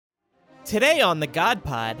Today on the God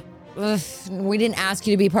Pod. Ugh, we didn't ask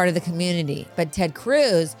you to be part of the community, but Ted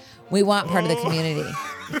Cruz, we want part of the community.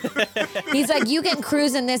 He's like, you can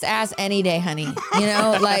cruise in this ass any day, honey. You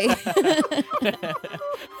know, like,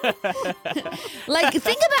 like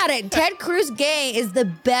think about it. Ted Cruz gay is the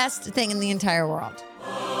best thing in the entire world.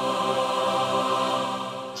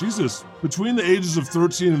 Jesus, between the ages of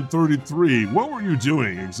 13 and 33, what were you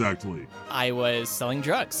doing exactly? I was selling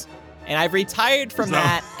drugs. And I've retired from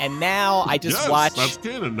that, and now I just watch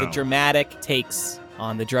the dramatic takes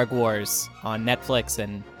on the drug wars on Netflix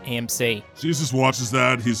and AMC. Jesus watches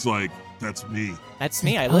that, he's like, that's me. That's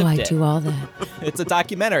me, I lived it. I do all that. It's a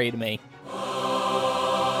documentary to me.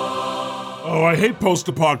 Oh, I hate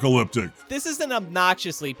post-apocalyptic. This is an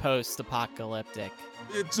obnoxiously post-apocalyptic.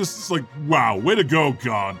 It's like, wow, way to go,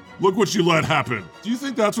 God. Look what you let happen. Do you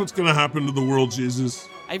think that's what's going to happen to the world, Jesus?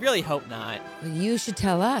 I really hope not. Well, you should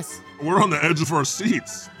tell us. We're on the edge of our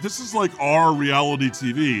seats. This is like our reality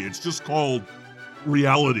TV. It's just called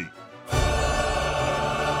reality.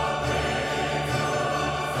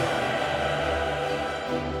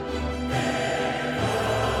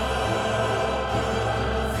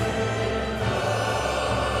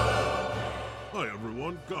 Hi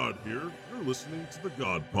everyone, God here. You're listening to the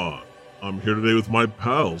God Pod. I'm here today with my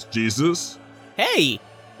pals, Jesus. Hey!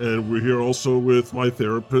 And we're here also with my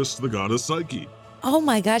therapist, the goddess Psyche. Oh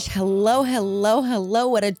my gosh. Hello, hello, hello.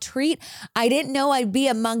 What a treat. I didn't know I'd be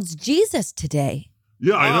amongst Jesus today.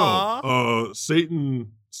 Yeah, I know. Satan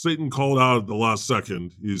called out at the last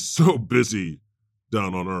second. He's so busy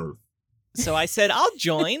down on Earth. So I said, I'll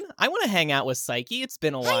join. I want to hang out with Psyche. It's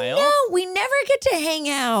been a while. I know. We never get to hang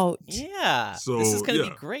out. Yeah. So, this is going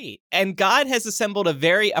to be great. And God has assembled a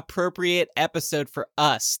very appropriate episode for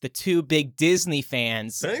us, the two big Disney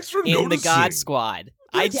fans. Thanks for in noticing. the God Squad.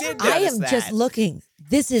 I did notice I am that. just looking.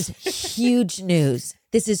 This is huge news.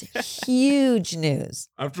 This is huge news.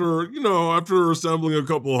 After assembling a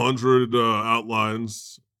couple hundred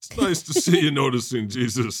outlines, it's nice to see you noticing,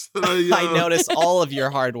 Jesus. I notice all of your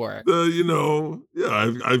hard work.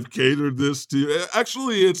 I've catered this to you.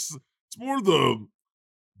 Actually, it's more the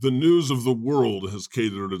news of the world has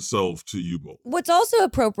catered itself to you both. What's also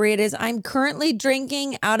appropriate is I'm currently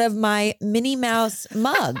drinking out of my Minnie Mouse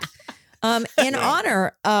mug. In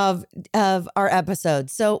honor of our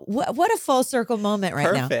episode. So what a full circle moment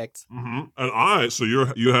right now. Perfect. Mm-hmm. And so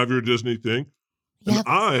you have your Disney thing. Yep. And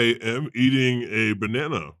I am eating a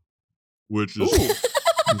banana, which is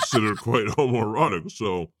considered quite homoerotic.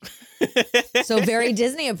 So very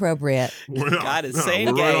Disney appropriate. God is saying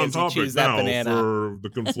we're gay right on as you topic choose that now banana. for the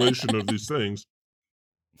conflation of these things.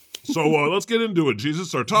 So let's get into it.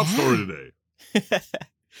 Jesus, our top story today.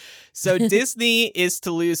 So Disney is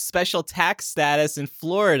to lose special tax status in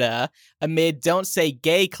Florida amid Don't Say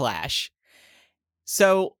Gay clash.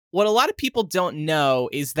 So what a lot of people don't know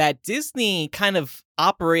is that Disney kind of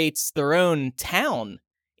operates their own town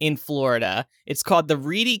in Florida. It's called the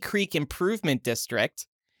Reedy Creek Improvement District.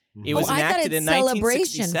 It was enacted in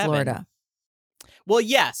 1967. Celebration, Florida. Well,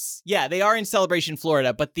 yes. Yeah, they are in Celebration,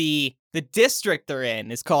 Florida, but the district they're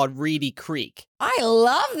in is called Reedy Creek. I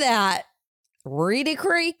love that. Reedy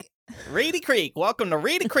Creek. Reedy Creek. Welcome to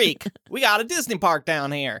Reedy Creek. We got a Disney park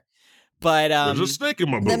down here. But there's a snake in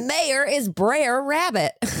my boot. The mayor is Brer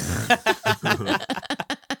Rabbit.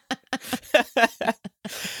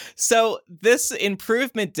 So this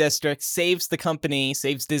improvement district saves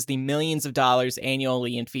Disney millions of dollars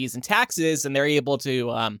annually in fees and taxes, and they're able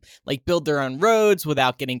to build their own roads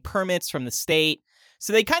without getting permits from the state.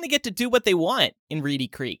 So they kind of get to do what they want in Reedy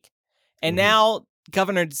Creek. And now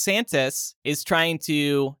Governor DeSantis is trying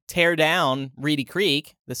to tear down Reedy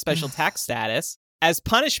Creek, the special tax status, as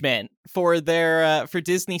punishment for for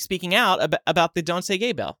Disney speaking out about the Don't Say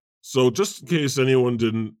Gay bill. So just in case anyone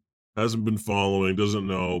hasn't been following, doesn't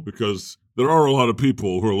know, because there are a lot of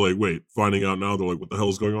people who are like, wait, finding out now, they're like, what the hell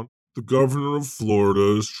is going on? The governor of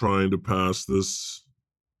Florida is trying to pass this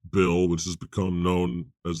bill, which has become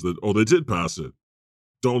known as they did pass it.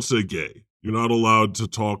 Don't say gay. You're not allowed to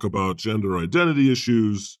talk about gender identity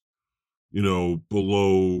issues,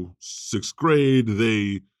 below 6th grade.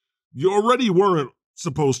 You already weren't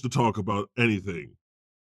supposed to talk about anything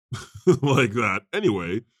like that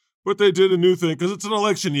anyway, but they did a new thing because it's an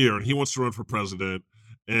election year and he wants to run for president.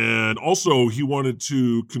 And also he wanted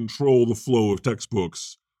to control the flow of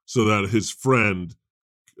textbooks so that his friend,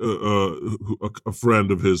 a friend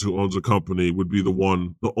of his who owns a company, would be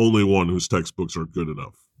the only one whose textbooks are good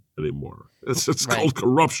enough anymore. It's called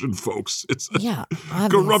corruption, folks. It's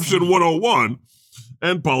corruption 101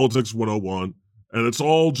 and politics 101. And it's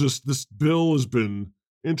all just, this bill has been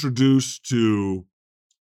introduced to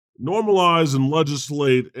normalize and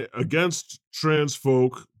legislate against trans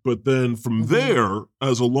folk, but then from there,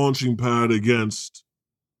 as a launching pad against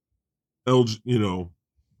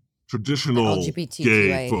traditional gay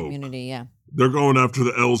LGBTQIA folk. community, yeah. They're going after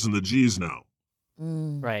the L's and the G's now.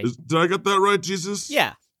 Right. Did I get that right, Jesus?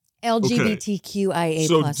 Yeah. LGBTQIA+.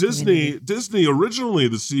 So community. Disney, originally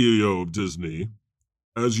the CEO of Disney,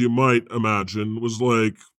 as you might imagine, was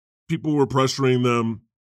like, people were pressuring them.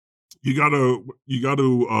 You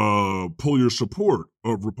gotta pull your support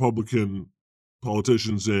of Republican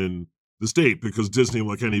politicians in the state, because Disney,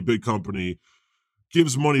 like any big company,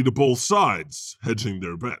 gives money to both sides, hedging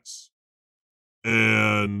their bets.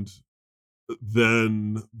 And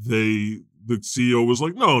then the CEO was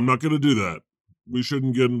like, no, I'm not going to do that. We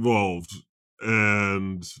shouldn't get involved.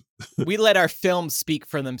 And we let our films speak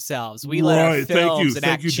for themselves. We let our films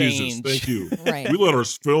enact change. Thank you. Right. We let our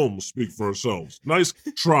films speak for ourselves. Nice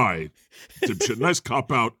try, dipshit. Nice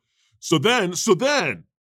cop out. So then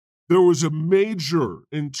there was a major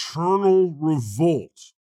internal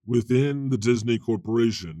revolt within the Disney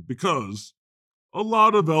Corporation because a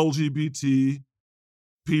lot of LGBT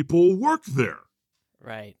people work there.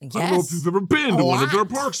 Right. Yes. I don't know if you've ever been to one of their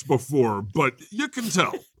parks before, but you can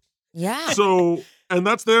tell. Yeah. So, and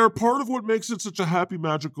that's there. Part of what makes it such a happy,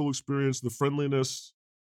 magical experience, the friendliness.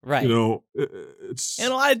 Right. It's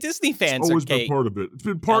and a lot of Disney fans always are gay. been part of it. It's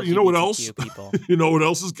been part. You know what else? People. You know what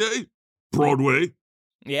else is gay? Broadway.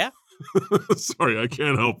 Yeah. Sorry, I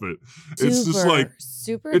can't help it. It's just like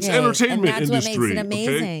super. It's gay. entertainment and that's industry. What makes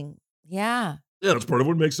it amazing. Okay? Yeah. Yeah, that's part of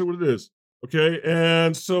what makes it what it is. Okay,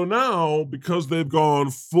 and so now because they've gone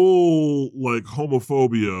full like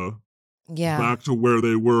homophobia, back to where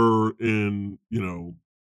they were in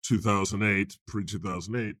 2008,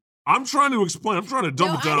 pre-2008. I'm trying to explain. I'm trying to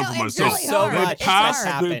dumb it down for myself. Really so much.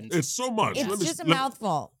 It's so much. It's just a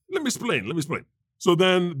mouthful. Let me explain. So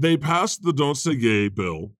then they passed the Don't Say Gay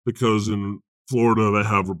bill because in Florida they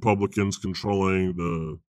have Republicans controlling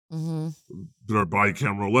their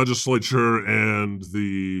bicameral legislature and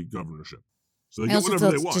the governorship. So they get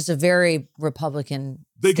whatever they want. It's just a very Republican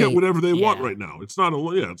They state. get whatever they want right now. It's no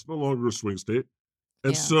longer a swing state.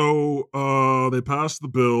 And so they passed the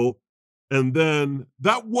bill, and then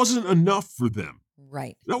that wasn't enough for them.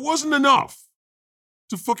 Right. That wasn't enough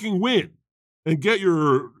to fucking win and get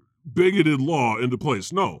your bigoted law into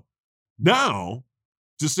place. No. Now,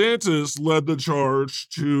 DeSantis led the charge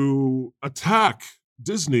to attack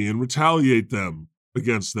Disney and retaliate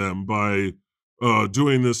against them by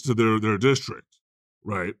doing this to their district,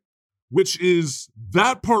 right? Which is,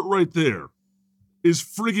 that part right there is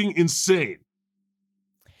frigging insane.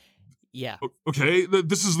 Yeah. Okay,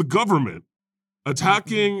 this is the government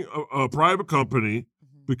attacking a private company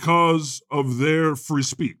because of their free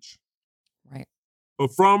speech. Right.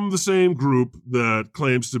 From the same group that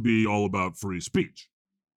claims to be all about free speech.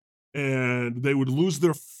 And they would lose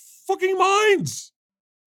their fucking minds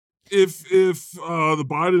if the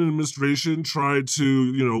Biden administration tried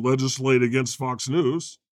to, legislate against Fox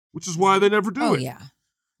News, which is why they never do it. Oh, yeah.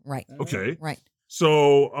 Right. Okay. Right.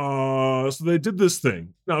 So they did this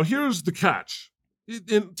thing. Now, here's the catch.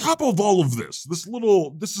 In top of all of this, this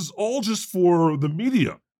is all just for the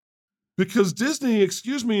media. Because Disney,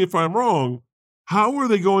 excuse me if I'm wrong, how are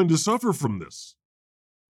they going to suffer from this?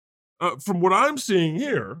 From what I'm seeing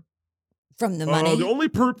here, from the money,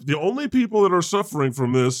 the only people that are suffering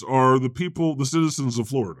from this are the citizens of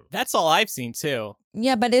Florida. That's all I've seen too.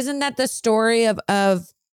 Yeah, but isn't that the story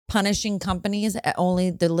of punishing companies? Only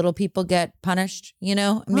the little people get punished. I mean,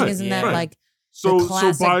 right, isn't that like so the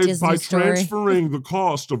classic by Disney story? Transferring the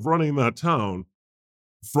cost of running that town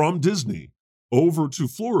from Disney over to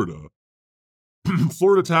Florida,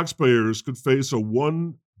 Florida taxpayers could face a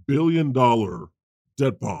 $1 billion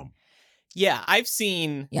debt bomb. Yeah, I've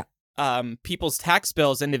seen people's tax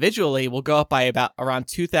bills individually will go up by about around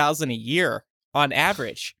 $2,000 a year on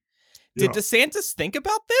average. Did DeSantis think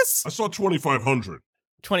about this? I saw $2,500.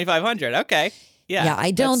 $2,500. Okay. Yeah. Yeah, I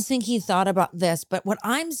don't think he thought about this, but what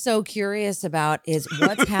I'm so curious about is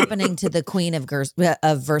what's happening to the Queen of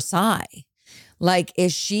Versailles. Like,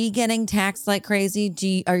 is she getting taxed like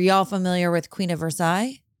crazy? Are y'all familiar with Queen of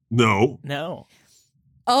Versailles? No.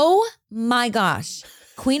 Oh my gosh.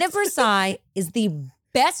 Queen of Versailles is the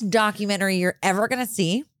best documentary you're ever going to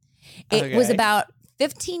see. It was about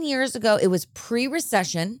 15 years ago. It was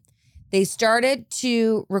pre-recession. They started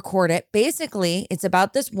to record it. Basically, it's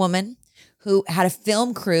about this woman who had a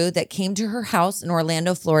film crew that came to her house in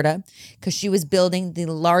Orlando, Florida, because she was building the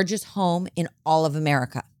largest home in all of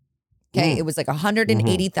America. Okay, it was like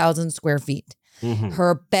 180,000 square feet.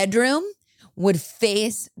 Her bedroom would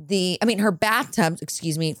face her bathtub,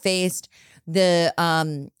 faced the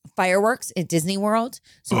fireworks at Disney World.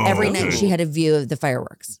 So every night she had a view of the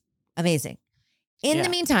fireworks. Amazing. In the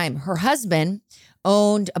meantime, her husband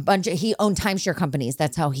owned he owned timeshare companies.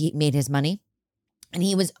 That's how he made his money. And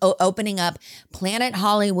he was opening up Planet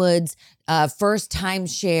Hollywood's first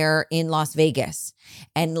timeshare in Las Vegas.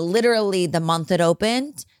 And literally the month it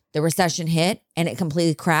opened, the recession hit and it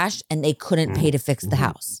completely crashed and they couldn't pay to fix the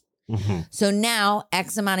house. So now,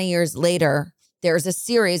 X amount of years later, there's a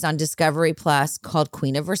series on Discovery Plus called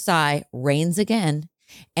Queen of Versailles Reigns Again.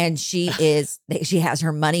 And she has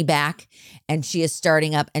her money back and she is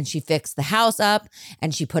starting up and she fixed the house up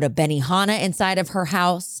and she put a Benihana inside of her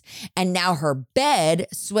house. And now her bed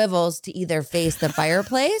swivels to either face the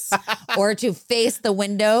fireplace or to face the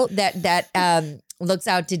window that looks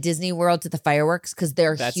out to Disney World to the fireworks because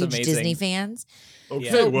they're huge amazing. Disney fans. Okay,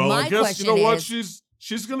 So well, my I guess you know question what? is-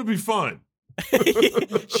 She's going to be fine.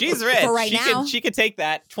 She's rich. For right now. She could take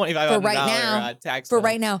that $2,500 tax. For bill.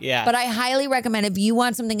 right now. Yeah. But I highly recommend if you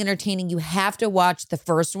want something entertaining, you have to watch the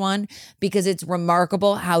first one because it's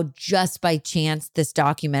remarkable how just by chance this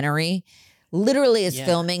documentary literally is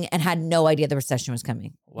filming and had no idea the recession was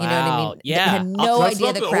coming. Wow. You know what I mean? Yeah. Had no That's idea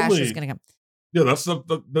not the the crash only- was going to come. Yeah, that's not,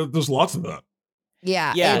 there's lots of that.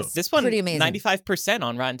 Yeah. Yeah, it's this one pretty amazing. 95%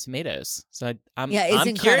 on Rotten Tomatoes. So I'm Yeah, it's I'm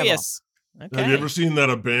incredible. curious. Okay. Have you ever seen that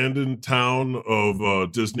abandoned town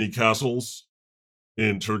of Disney castles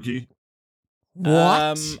in Turkey?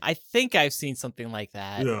 What? I think I've seen something like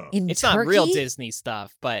that. Yeah. In It's Turkey? not real Disney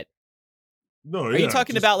stuff, but No, are you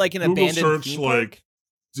talking just about like an Google abandoned search theme park? like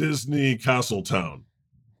Disney Castle Town.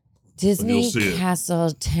 Disney see it.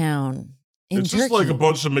 Castle Town in It's Turkey. just like a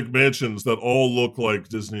bunch of McMansions that all look like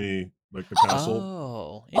Disney, like the castle.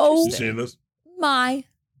 Oh, Oh. You interesting. seen this? My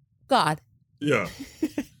God. Yeah.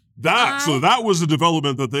 So that was a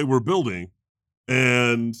development that they were building,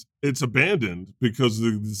 and it's abandoned because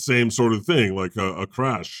of the same sort of thing, like a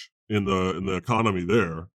crash in the economy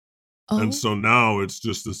there. Oh, And so now it's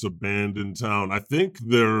just this abandoned town. I think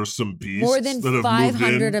there are some beasts more than that have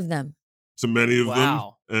 500 moved in of them. to many of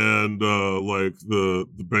Wow. them, and like the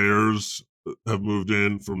bears have moved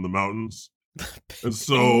in from the mountains, and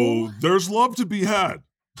so Oh. there's love to be had.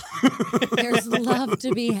 There's love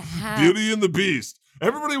to be had. Beauty and the Beast.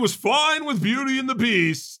 Everybody was fine with Beauty and the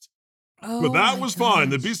Beast, Oh but that my was fine.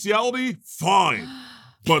 The gosh. bestiality, fine.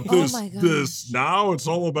 But Oh this my gosh. this now it's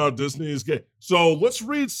all about Disney's gay. So let's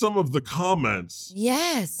read some of the comments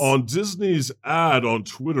Yes. on Disney's ad on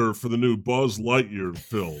Twitter for the new Buzz Lightyear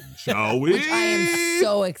film, shall we? Which I am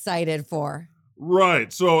so excited for.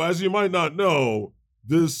 Right. So as you might not know,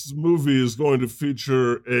 this movie is going to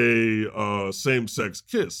feature a same-sex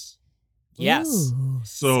kiss. Yes. Ooh,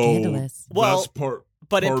 So scandalous. Well, that's part.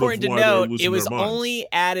 But part of important to why they're note, losing it was their minds. only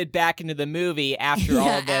added back into the movie after all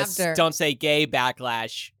Yeah, of this after. "Don't Say Gay"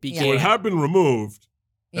 backlash began. So it had been removed,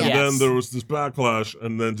 and Yes. then there was this backlash,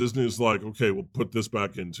 and then Disney's like, okay, we'll put this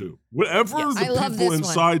back in too. Whatever Yes. I the love people this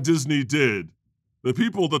inside Disney did, the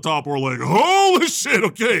people at the top were like, holy shit,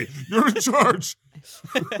 okay, you're in charge.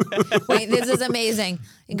 Wait, this is amazing.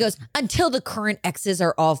 It goes, until the current exes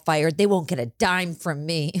are all fired, they won't get a dime from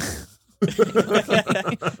me.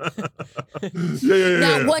 Yeah.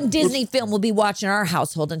 Not one Disney film will be watched in our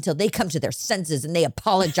household until they come to their senses and they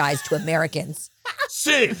apologize to Americans.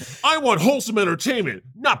 Same. I want wholesome entertainment,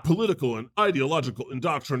 not political and ideological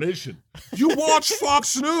indoctrination. You watch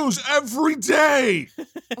Fox News every day.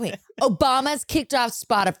 Wait, Obama's kicked off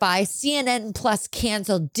Spotify, CNN Plus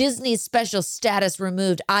canceled, Disney's special status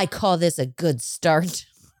removed. I call this a good start.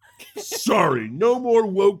 Sorry, no more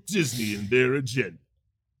woke Disney in their agenda.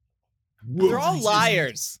 They're all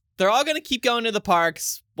liars. They're all going to keep going to the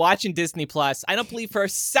parks, watching Disney Plus. I don't believe for a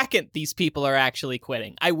second these people are actually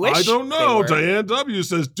quitting. I wish. I don't they know. were. Diane W.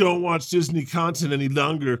 says, don't watch Disney content any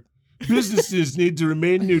longer. Businesses need to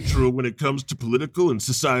remain neutral when it comes to political and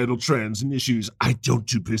societal trends and issues. I don't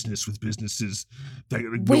do business with businesses that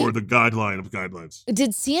ignore Wait. the guideline of guidelines.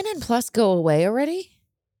 Did CNN Plus go away already?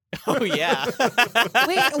 Oh yeah. Wait,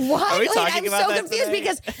 what? Are we Wait, talking I'm about so that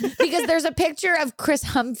confused today? because there's a picture of Chris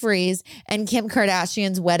Humphries and Kim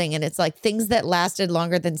Kardashian's wedding, and it's like things that lasted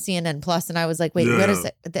longer than CNN Plus. And I was like, wait, what is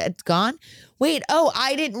it? It's gone? Wait,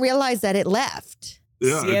 I didn't realize that it left.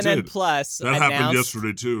 Yeah, it CNN did. Plus That announced, happened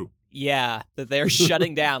yesterday, too. Yeah, that they're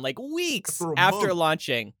shutting down like weeks For a after month.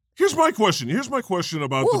 launching. Here's my question.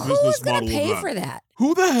 about Well, the who was business going model to pay of that. for that?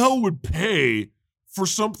 Who the hell would pay for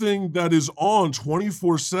something that is on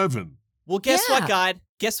 24/7? Well, guess Yeah. what, God?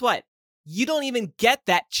 Guess what? You don't even get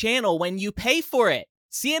that channel when you pay for it.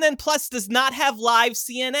 CNN Plus does not have live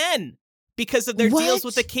CNN because of their deals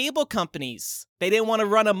with the What? cable companies. They didn't want to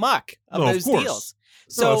run amok of No, of those course. deals.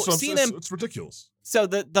 No, So it's CNN, ridiculous. So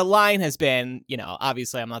the line has been,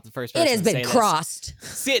 obviously I'm not the first person It has to been say this. crossed.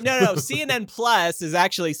 No. CNN Plus is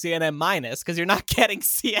actually CNN minus because you're not getting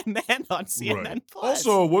CNN on CNN Right. Plus.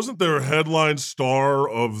 Also, wasn't there a headline star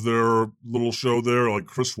of their little show there, like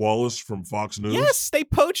Chris Wallace from Fox News? Yes, they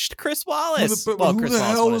poached Chris Wallace. But Well, who Chris the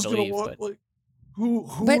Wallace hell wanted is to going leave, to want, but- like, who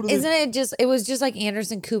But do they- isn't it was just like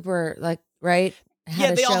Anderson Cooper, like, right?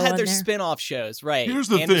 Yeah, they all had their there. spin-off shows, right? Here's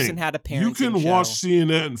the Anderson thing. had a parenting You can show. watch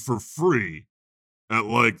CNN for free at,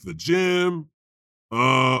 like, the gym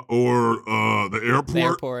or the airport. The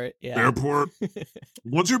airport, yeah. Airport.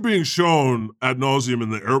 Once you're being shown ad nauseum in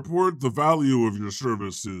the airport, the value of your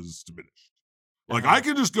service is diminished. Like, Uh-huh. I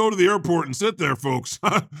can just go to the airport and sit there, folks.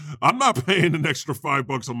 I'm not paying an extra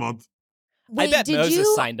 $5 a month. Wait, I bet did Moses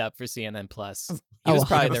you? signed up for CNN Plus. He Oh, was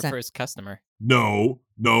probably 100%. their first customer. No,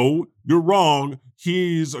 you're wrong.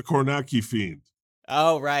 He's a Kornacki fiend.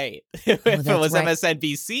 Oh, right. If it that's was right.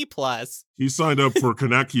 MSNBC Plus. He signed up for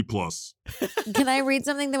Kornacki Plus. Can I read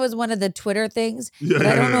something that was one of the Twitter things? Yeah, But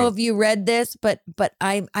I don't know if you read this, but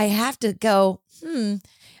I have to go,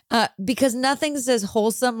 because nothing says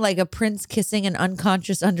wholesome like a prince kissing an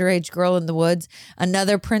unconscious underage girl in the woods,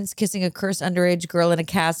 another prince kissing a cursed underage girl in a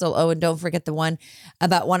castle. Oh, and don't forget the one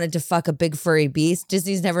about wanting to fuck a big furry beast.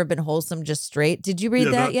 Disney's never been wholesome, just straight. Did you read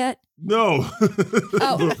Yeah, that yet? No.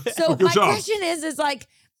 Oh, so Good my job. question is like,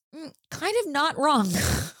 kind of not wrong.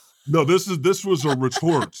 No, this was a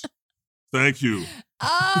retort. Thank you.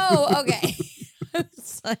 Oh, okay.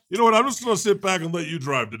 It's like- You know what? I'm just gonna sit back and let you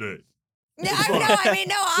drive today. No,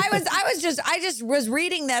 I just was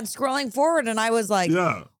reading that, scrolling forward, and I was like,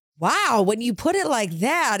 Yeah. wow, when you put it like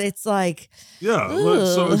that, it's like, Yeah.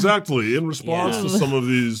 So Ugh. exactly. In response Yeah. to some of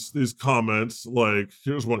these comments, like,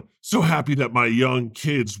 here's one. So happy that my young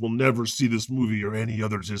kids will never see this movie or any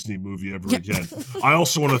other Disney movie ever again. I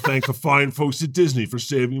also want to thank the fine folks at Disney for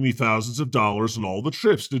saving me thousands of dollars on all the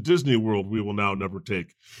trips to Disney World we will now never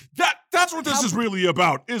take. That's what this is really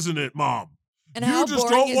about, isn't it, Mom? and You how just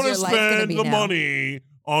boring don't is want your to life going to spend be the now? money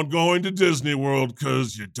on going to Disney World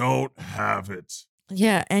because you don't have it.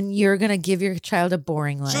 Yeah, and you're going to give your child a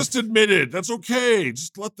boring life. Just admit it. That's okay.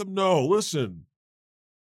 Just let them know. Listen,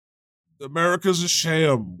 America's a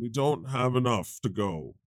sham. We don't have enough to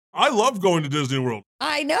go. I love going to Disney World.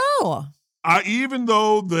 I know. Even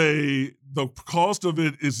though the cost of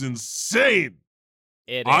it is insane.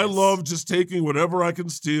 I It is. love just taking whatever I can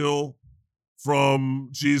steal from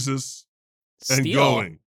Jesus and Steal.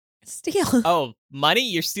 going. Steal. Oh, money?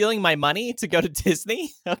 You're stealing my money to go to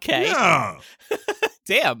Disney? Okay. Yeah.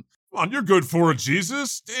 Damn. Come on, you're good for it,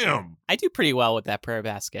 Jesus. Damn. I do pretty well with that prayer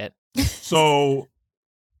basket. So,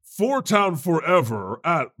 For Town Forever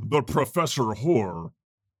at the Professor Whore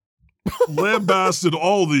lambasted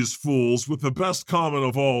all these fools with the best comment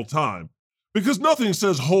of all time. Because nothing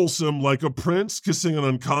says wholesome like a prince kissing an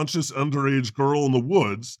unconscious underage girl in the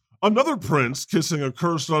woods, another prince kissing a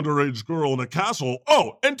cursed underage girl in a castle.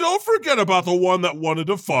 Oh, and don't forget about the one that wanted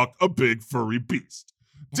to fuck a big furry beast.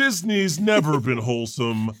 Disney's never been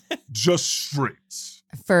wholesome, just straight.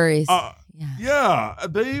 Furries. Yeah, Yeah.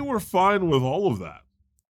 they were fine with all of that.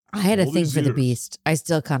 I had a all thing these for the years. beast. I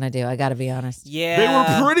still kind of do. I got to be honest. Yeah. They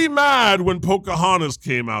were pretty mad when Pocahontas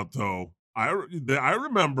came out, though. I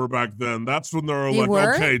remember back then. That's when they were They like,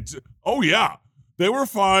 were? okay. Oh, yeah. They were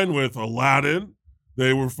fine with Aladdin.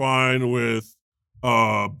 They were fine with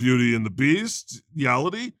Beauty and the Beast,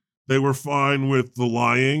 reality. They were fine with The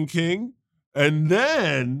Lion King. And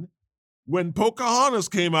then when Pocahontas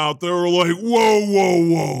came out, they were like,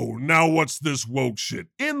 whoa. Now what's this woke shit?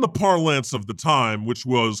 In the parlance of the time, which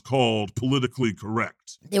was called politically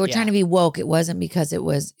correct. They were Yeah. trying to be woke. It wasn't because it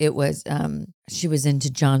was she was into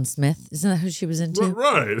John Smith. Isn't that who she was into?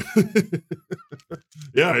 Right.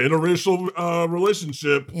 Yeah, interracial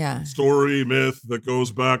relationship Yeah. story, myth that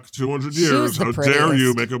goes back 200 She was years. the How dare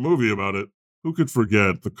you prettiest. make a movie about it? Who could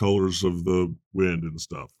forget the colors of the wind and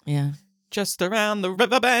stuff? Yeah. Just around the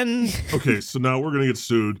river bend. Okay, so now we're going to get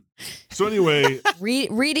sued. So anyway,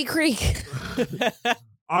 Reedy Creek.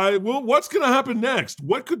 what's going to happen next?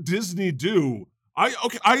 What could Disney do? I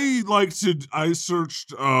searched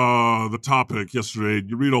the topic yesterday.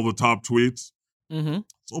 You read all the top tweets. Mm-hmm.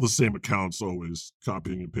 It's all the same accounts, always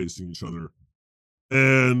copying and pasting each other.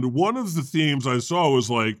 And one of the themes I saw was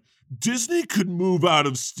like, Disney could move out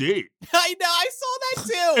of state I know. I saw that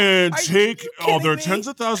too. and Are take you all their kidding me? tens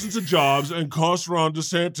of thousands of jobs and cost Ron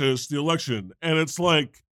DeSantis the election. And it's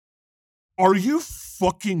like, are you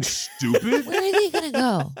fucking stupid? Where are they going to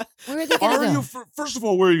go? Where are they going Are to go? you? First of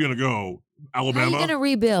all, where are you going to go? How are Alabama? you going to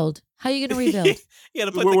rebuild? How are you going to rebuild? You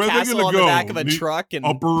gotta put Where the are they castle gonna on the go? back of a truck and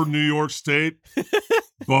Upper New York State?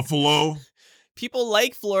 Buffalo? People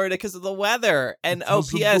like Florida because of the weather. And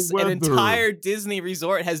Because of the an weather. entire Disney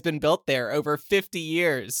resort has been built there over 50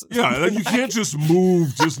 years. Yeah, like you can't just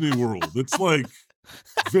move Disney World. It's like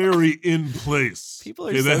very in place. People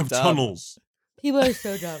are They so have dumb. tunnels. People are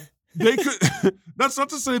so dumb. They could. That's not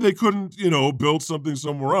to say they couldn't, build something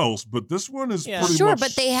somewhere else. But this one is pretty Sure, much.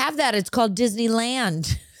 but they have that. It's called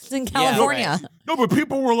Disneyland. It's in Yeah, California. right. No, but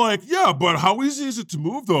people were like, yeah, but how easy is it to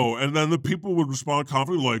move though? And then the people would respond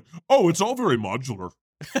confidently like, oh, it's all very modular.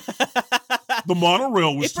 The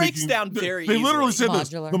monorail was It breaks taken- down very They literally easily. said this.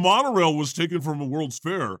 Modular. The monorail was taken from a World's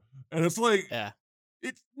Fair. And it's like, Yeah.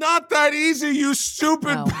 it's not that easy, you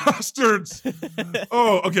stupid No. bastards.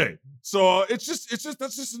 Oh, okay. So that's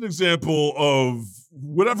just an example of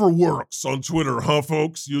whatever works on Twitter, huh,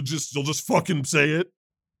 folks? You'll just fucking say it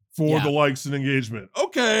for Yeah. the likes and engagement.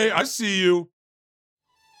 Okay, I see you.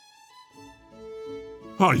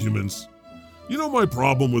 Hi, humans. You know my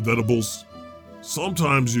problem with edibles?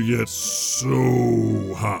 Sometimes you get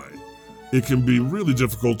so high, it can be really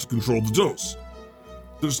difficult to control the dose.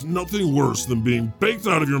 There's nothing worse than being baked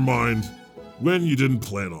out of your mind when you didn't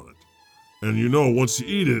plan on it. And once you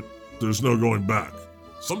eat it, there's no going back.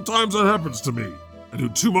 Sometimes that happens to me. I do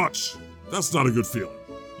too much. That's not a good feeling.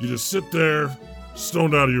 You just sit there,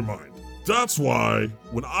 stoned out of your mind. That's why,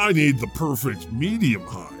 when I need the perfect medium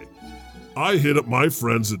high, I hit up my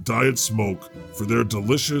friends at Diet Smoke for their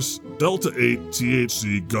delicious Delta 8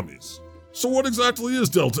 THC gummies. So what exactly is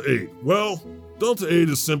Delta 8? Well, Delta 8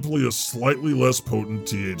 is simply a slightly less potent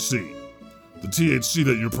THC. The THC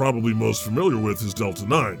that you're probably most familiar with is Delta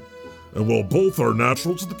 9, and while both are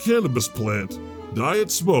natural to the cannabis plant,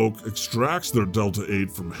 Diet Smoke extracts their Delta 8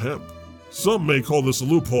 from hemp. Some may call this a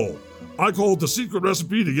loophole. I call it the secret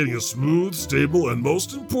recipe to getting a smooth, stable, and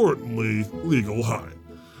most importantly, legal high.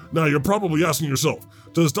 Now you're probably asking yourself,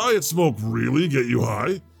 does Diet Smoke really get you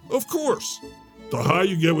high? Of course. The high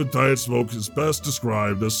you get with Diet Smoke is best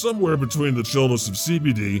described as somewhere between the chillness of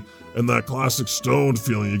CBD and that classic stoned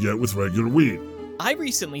feeling you get with regular weed. I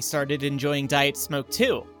recently started enjoying Diet Smoke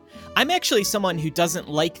too. I'm actually someone who doesn't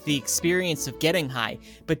like the experience of getting high,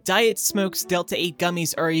 but Diet Smoke's Delta 8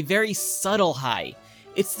 gummies are a very subtle high.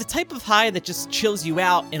 It's the type of high that just chills you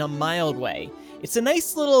out in a mild way. It's a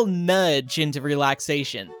nice little nudge into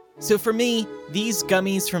relaxation. So for me, these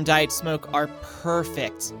gummies from Diet Smoke are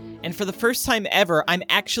perfect. And for the first time ever, I'm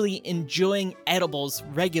actually enjoying edibles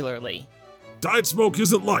regularly. Diet Smoke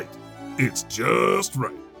isn't light, it's just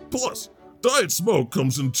right. Plus, Diet Smoke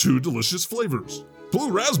comes in 2 delicious flavors,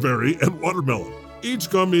 blue raspberry and watermelon. Each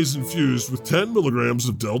gummy is infused with 10 milligrams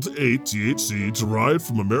of Delta 8 THC derived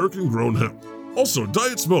from American-grown hemp. Also,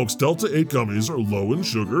 Diet Smoke's Delta 8 gummies are low in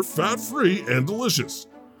sugar, fat-free, and delicious.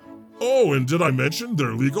 Oh, and did I mention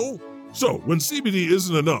they're legal? So, when CBD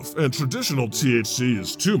isn't enough and traditional THC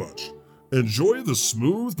is too much, enjoy the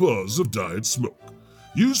smooth buzz of Diet Smoke.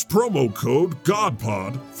 Use promo code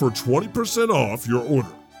GODPOD for 20% off your order.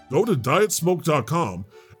 Go to dietsmoke.com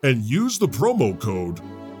and use the promo code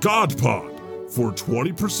GODPOD for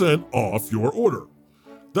 20% off your order.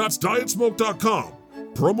 That's dietsmoke.com.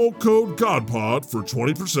 Promo code GODPOD for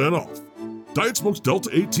 20% off. Diet Smoke's Delta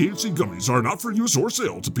 8 THC gummies are not for use or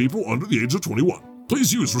sale to people under the age of 21.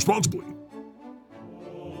 Please use responsibly.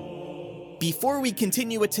 Before we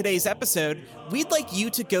continue with today's episode, we'd like you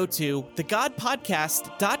to go to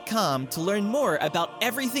thegodpodcast.com to learn more about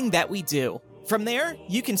everything that we do. From there,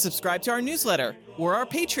 you can subscribe to our newsletter or our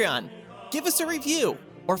Patreon, give us a review,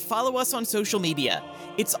 or follow us on social media.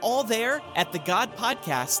 It's all there at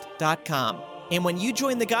thegodpodcast.com. And when you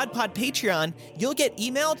join the GodPod Patreon, you'll get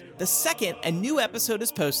emailed the second a new episode is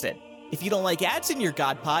posted. If you don't like ads in your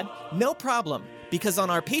GodPod, no problem, because on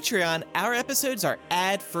our Patreon, our episodes are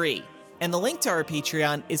ad-free. And the link to our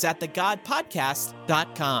Patreon is at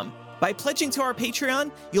thegodpodcast.com. By pledging to our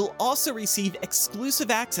Patreon, you'll also receive exclusive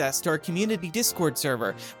access to our community Discord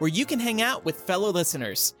server, where you can hang out with fellow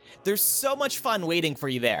listeners. There's so much fun waiting for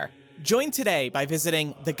you there. Join today by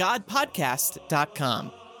visiting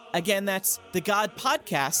thegodpodcast.com. Again, that's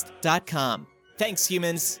thegodpodcast.com. Thanks,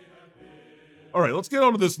 humans. All right, let's get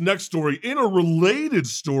on to this next story. In a related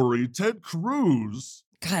story, Ted Cruz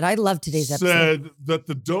God, I love today's episode. said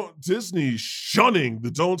that Disney shunning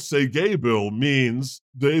the Don't Say Gay bill means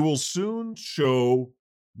they will soon show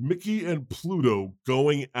Mickey and Pluto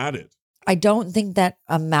going at it. I don't think that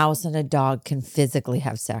a mouse and a dog can physically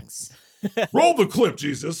have sex. Roll the clip,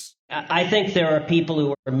 Jesus. I think there are people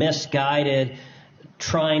who are misguided,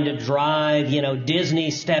 trying to drive, Disney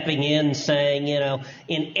stepping in saying,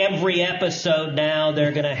 in every episode now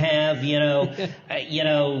they're going to have,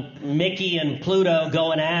 Mickey and Pluto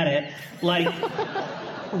going at it. Like,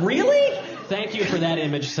 really? Thank you for that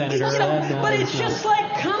image, Senator. You know, but it's just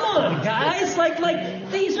like, come on, guys.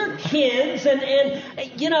 Like these are kids, and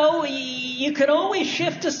you know, you can always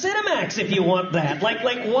shift to Cinemax if you want that. Like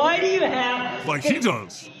why do you have... Like he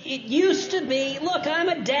does. It used to be, look, I'm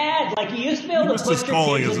a dad. Like, you used to be able to put your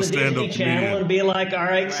calling kids as on a the stand-up Disney Channel comedian. and be like, all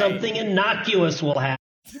right, something innocuous will happen.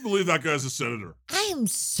 Can you believe that guy's a senator? I am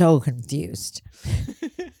so confused.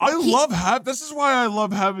 This is why I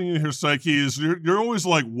love having you here, Psyche, is you're always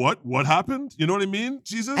like, what happened? You know what I mean?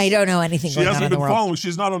 Jesus. I don't know anything She going on hasn't in the been world. following.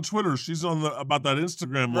 She's not on Twitter. She's on about that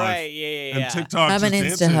Instagram life. Right, yeah. And TikTok. I'm an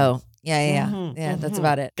just Insta dancing. hoe. Yeah, that's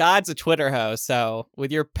about it. God's a Twitter host, so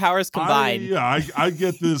with your powers combined. I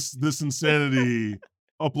get this insanity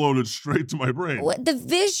uploaded straight to my brain. What, the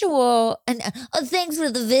visual, and thanks for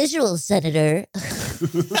the visual, Senator.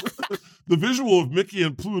 The visual of Mickey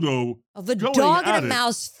and Pluto Of a going dog at and a it.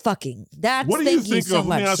 mouse fucking. That's What do you thank you think so of?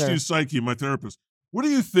 much, Let me ask sir. you, Psyche, my therapist. What do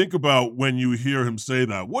you think about when you hear him say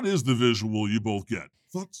that? What is the visual you both get?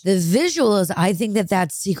 Thoughts? The visual is, I think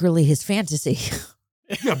that's secretly his fantasy.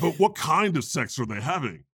 Yeah, but what kind of sex are they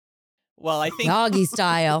having? Well, I think Doggy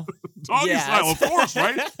style. Doggy Yes. style, of course,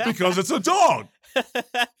 right? Because it's a dog.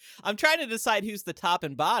 I'm trying to decide who's the top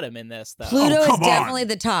and bottom in this, though. Pluto is come on. definitely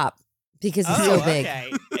the top because he's Oh, so big.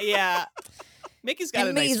 okay. Yeah. Mickey's got And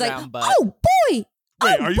a nice Mickey's like, round butt. oh boy. Wait,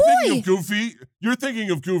 oh are you boy. thinking of Goofy? You're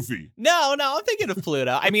thinking of Goofy. No, I'm thinking of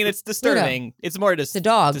Pluto. I mean, it's disturbing. It's more It's a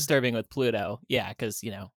dog. disturbing with Pluto. Yeah, because,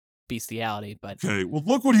 bestiality. But Okay, well,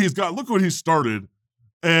 look what he's got. Look what he started.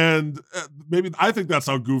 And maybe I think that's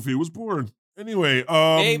how Goofy was born. Anyway,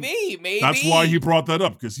 maybe. that's why he brought that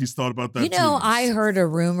up, because he's thought about that You know, too. I heard a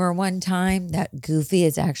rumor one time that Goofy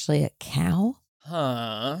is actually a cow.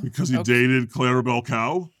 Huh. Because he Okay. dated Clarabelle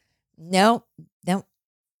Cow. No.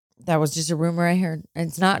 That was just a rumor I heard.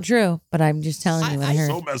 It's not true, but I'm just telling you what I heard.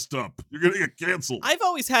 So messed up. You're gonna get canceled. I've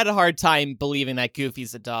always had a hard time believing that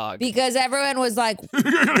Goofy's a dog. Because everyone was like, You're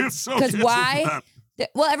gonna get so 'Cause canceled why? for that.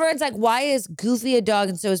 well, everyone's like, why is Goofy a dog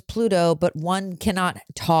and so is Pluto, but one cannot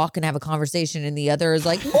talk and have a conversation and the other is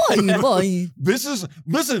like, why? This is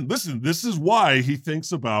listen. This is why he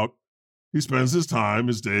spends his time,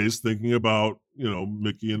 his days thinking about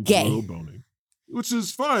Mickey and Gay. Pluto boning, which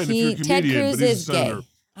is fine if you're a Ted comedian. Cruz but he's is a senator. gay.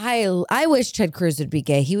 I wish Ted Cruz would be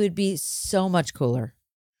gay. He would be so much cooler.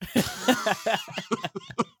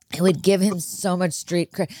 It would give him so much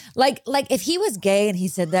street cred. Like if he was gay and he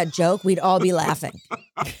said that joke, we'd all be laughing.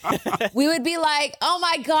 We would be like, "Oh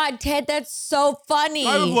my God, Ted, that's so funny."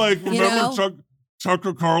 Kind of like You remember know?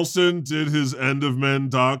 Tucker Carlson did his End of Men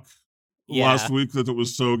doc Yeah. last week that it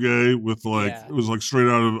was so gay with Yeah. it was like straight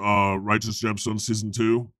out of Righteous Gemstones season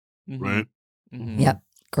 2, Mhm. right? Mhm. Yep,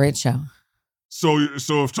 great show. So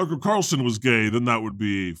if Tucker Carlson was gay, then that would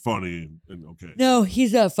be funny and okay. No,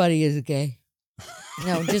 he's not funny as a gay.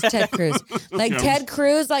 No, just Ted Cruz. Like Okay. Ted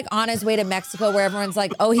Cruz, like on his way to Mexico, where everyone's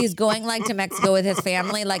like, "Oh, he's going like to Mexico with his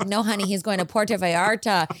family." Like, no, honey, he's going to Puerto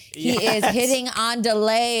Vallarta. He is Yes. hitting on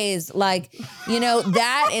delays. Like,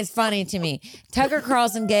 that is funny to me. Tucker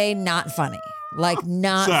Carlson gay, not funny. Like,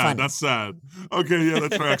 not sad. funny. That's sad. Okay, yeah,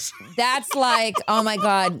 that tracks. That's like, oh my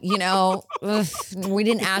God, ugh, we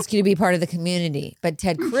didn't ask you to be part of the community, but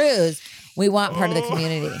Ted Cruz, we want part of the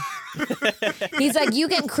community. He's like, you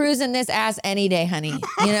can cruise in this ass any day, honey.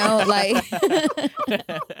 Like,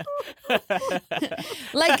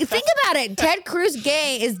 like think about it. Ted Cruz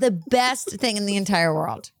gay is the best thing in the entire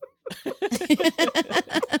world.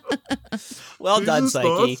 Well done, Jesus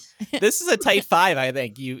Psyche. thoughts? This is a tight 5, I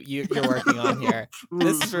think you're working on here.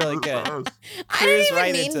 This is really good. I didn't Cruise even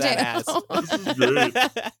right mean into to. that ass. This is great.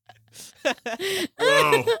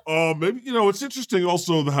 Wow. Maybe it's interesting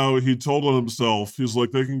also how he told on himself. He's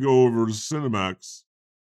like, they can go over to Cinemax,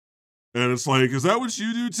 and it's like, is that what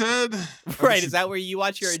you do, Ted? Right, is that where you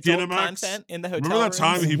watch your adult Skinemax? content in the hotel Remember that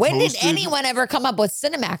time rooms? he When did posted? anyone ever come up with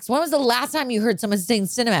Cinemax? When was the last time you heard someone saying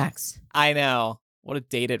Cinemax? I know. What a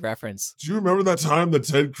dated reference. Do you remember that time that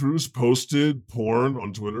Ted Cruz posted porn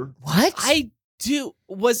on Twitter? What? I do.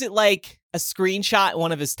 Was it like a screenshot?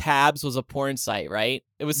 One of his tabs was a porn site, right?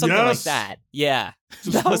 It was something like Yes. that. Yeah.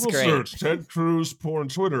 Just That was Google great. search Ted Cruz porn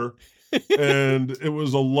Twitter, and it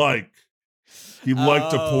was a like. He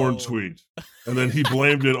liked a porn Oh. tweet, and then he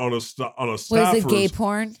blamed it on a was staffer. it gay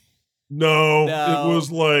porn? No, No. it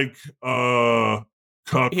was like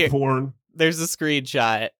cuck Here. porn. There's a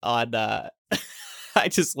screenshot on I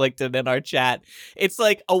just linked it in our chat. It's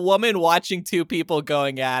like a woman watching two people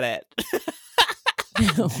going at it.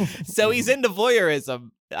 So he's into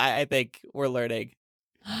voyeurism, I think we're learning.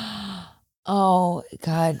 Oh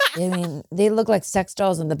God! I mean, they look like sex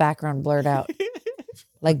dolls in the background, blurred out.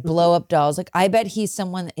 Like blow up dolls. Like I bet he's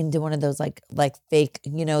someone into one of those like fake,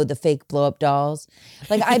 the fake blow up dolls.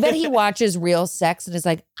 Like I bet he watches real sex and is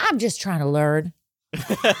like, I'm just trying to learn.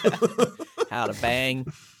 How to bang.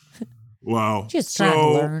 Wow. Just trying to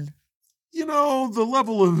learn. The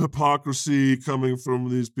level of hypocrisy coming from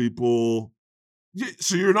these people.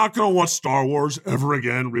 So you're not going to watch Star Wars ever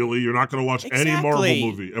again, really? You're not going to watch any Marvel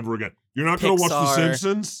movie ever again. You're not going to watch The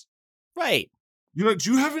Simpsons? Right. Do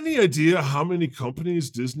you have any idea how many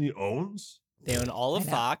companies Disney owns? They own all of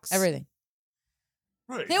Fox. Everything.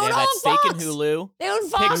 Right. They own all all stake in Fox. Hulu. They own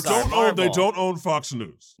Fox. They don't own Fox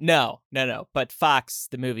News. No. But Fox,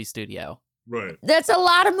 the movie studio. Right. That's a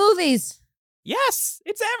lot of movies. Yes,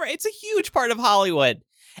 it's a huge part of Hollywood.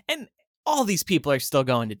 And all these people are still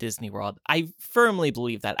going to Disney World. I firmly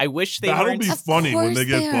believe that. I wish they That'll weren't. be funny when they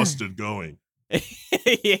get busted going.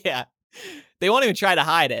 Yeah. They won't even try to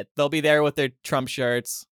hide it. They'll be there with their Trump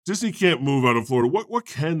shirts. Disney can't move out of Florida. What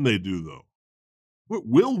can they do, though? What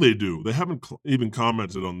will they do? They haven't even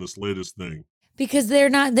commented on this latest thing. Because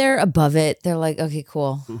they're above it. They're like, okay,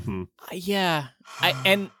 cool. Mm-hmm. Yeah.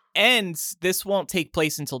 And this won't take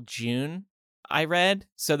place until June, I read.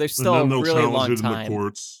 So there's still a really long time. In the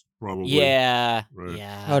courts, probably. Yeah. Right.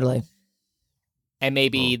 Yeah. Totally. And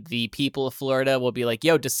maybe the people of Florida will be like,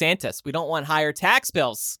 yo, DeSantis, we don't want higher tax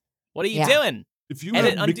bills. What are you doing? If you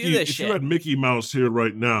had Mickey Mouse here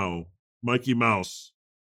right now, Mikey Mouse,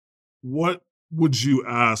 what would you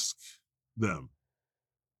ask them?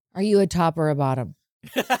 Are you a top or a bottom?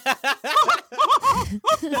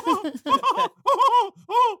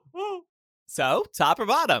 So, top or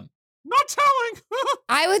bottom? Not telling.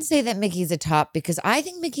 I would say that Mickey's a top because I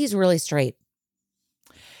think Mickey's really straight.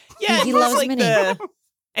 Yeah, he loves like Minnie.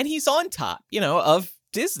 And he's on top, of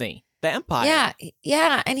Disney, the empire.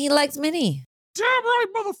 Yeah, and he likes Minnie. Damn right,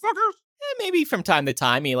 motherfuckers. Maybe from time to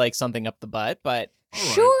time he likes something up the butt, but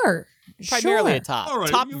sure. Primarily a top. All right.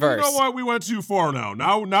 Top verse. You know what? We went too far now.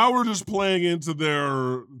 Now we're just playing into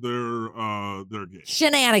their game.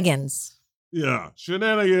 Shenanigans. Yeah,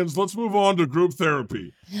 shenanigans. Let's move on to group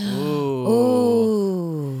therapy. Ooh,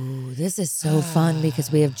 this is so fun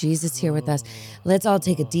because we have Jesus here with us. Let's all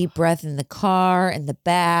take a deep breath in the car, in the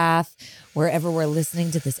bath, wherever we're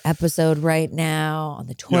listening to this episode right now, on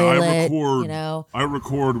the toilet. Yeah, I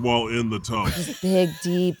record while in the tub. Just big,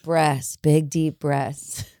 deep breaths,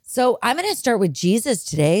 So I'm going to start with Jesus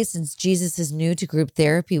today, since Jesus is new to group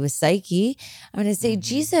therapy with Psyche. I'm going to say,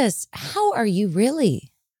 Jesus, how are you really?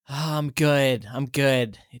 Oh, I'm good.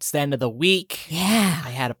 It's the end of the week. Yeah. I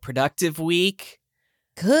had a productive week.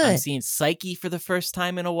 Good. I'm seeing Psyche for the first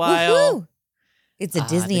time in a while. Woo-hoo. It's a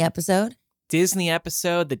Disney episode.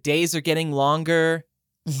 The days are getting longer.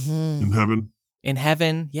 Mm-hmm. In heaven? In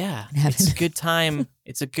heaven, yeah. It's a good time.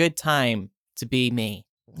 It's a good time to be me.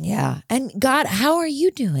 Yeah. And God, how are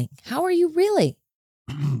you doing? How are you really?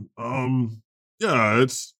 I'm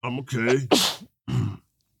okay.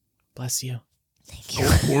 Bless you. Thank you. I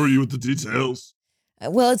won't bore you with the details.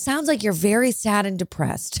 Well, it sounds like you're very sad and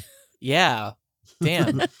depressed. Yeah.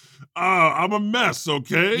 Damn. I'm a mess,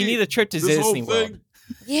 okay? You need a trip to Disney World.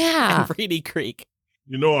 Yeah. And Reedy Creek.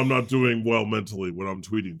 You know I'm not doing well mentally when I'm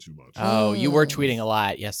tweeting too much. Oh, you were tweeting a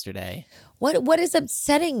lot yesterday. What is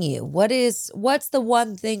upsetting you? What's the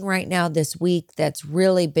one thing right now this week that's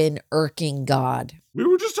really been irking God? We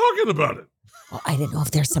were just talking about it. Well, I didn't know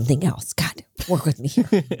if there's something else. God, work with me here.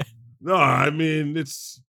 No, I mean,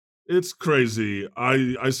 it's crazy.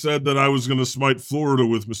 I said that I was going to smite Florida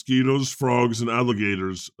with mosquitoes, frogs, and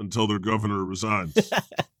alligators until their governor resigns.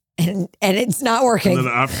 and it's not working. And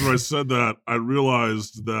then after I said that, I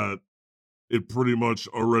realized that it pretty much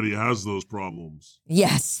already has those problems.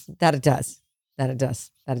 Yes, that it does.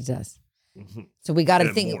 Mm-hmm. So we got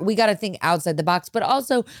to think outside the box, but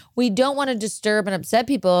also we don't want to disturb and upset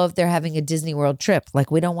people if they're having a Disney World trip.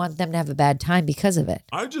 Like we don't want them to have a bad time because of it.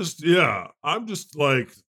 I'm just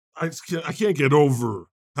like, I can't get over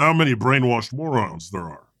how many brainwashed morons there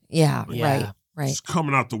are. Yeah. Right. Just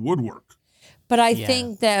coming out the woodwork. But I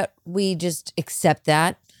think that we just accept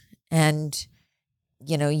that, and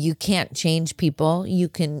you can't change people. You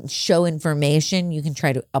can show information, you can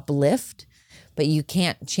try to uplift, but you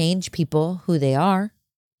can't change people who they are,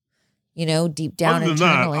 deep down Other than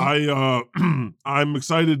internally. that, I'm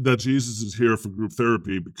excited that Jesus is here for group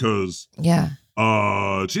therapy because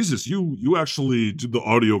Jesus, you actually did the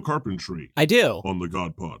audio carpentry. I do. On the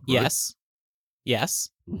God Pod, right? Yes.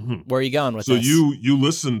 Mm-hmm. Where are you going with this? this? So you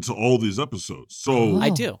listen to all these episodes. So I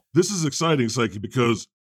do. This is exciting, Psyche, because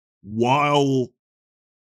while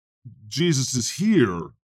Jesus is here,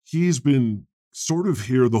 he's been sort of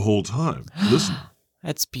here the whole time. Listen.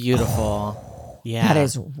 That's beautiful. Yeah. That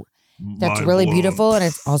is That's really beautiful, and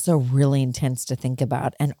it's also really intense to think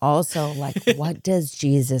about. And also, like, what does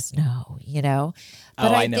Jesus know? You know?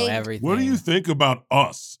 But I know everything. What do you think about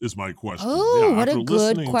us? Is my question. Oh, what a after good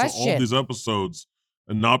listening to question. all these episodes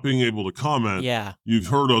and not being able to comment, Yeah. you've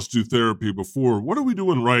heard us do therapy before. What are we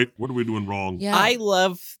doing right? What are we doing wrong? Yeah. I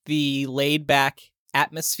love the laid back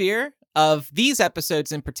atmosphere of these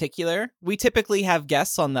episodes in particular. We typically have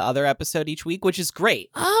guests on the other episode each week, which is great.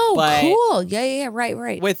 Oh, But cool. Yeah.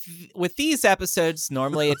 Right. With these episodes,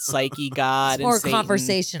 normally it's Psyche, God, It's more and Satan.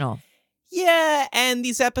 conversational. Yeah, and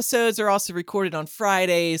these episodes are also recorded on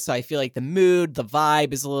Fridays, so I feel like the mood, the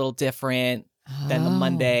vibe is a little different than the Oh.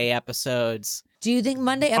 Monday episodes. Do you think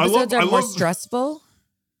Monday episodes are more stressful?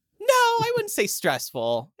 No, I wouldn't say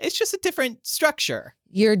stressful. It's just a different structure.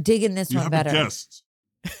 You're digging this You one have better. a guest.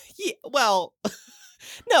 Yeah, well,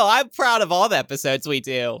 no, I'm proud of all the episodes we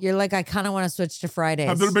do. You're like, I kind of want to switch to Fridays.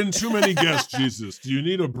 Have there been too many guests, Jesus? Do you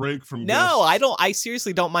need a break from guests? No, I don't. I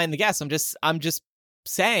seriously don't mind the guests. I'm just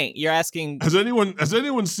saying. You're asking. Has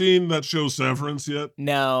anyone seen that show Severance yet?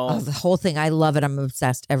 No. Oh, the whole thing. I love it. I'm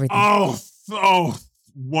obsessed. Everything. Oh,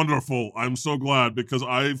 wonderful. I'm so glad because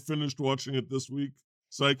I finished watching it this week,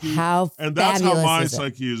 Psyche. How and that's fabulous how my is it?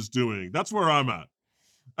 Psyche is doing. That's where I'm at.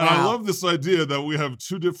 And Wow. I love this idea that we have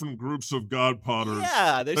two different groups of God potters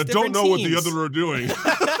Yeah, there's that don't different know what the teams. other are doing.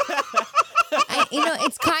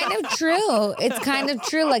 It's kind of true. It's kind of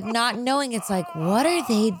true. Like not knowing, it's like, what are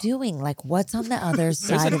they doing? Like, what's on the other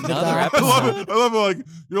side of the another God? I love episode. it. I love it. Like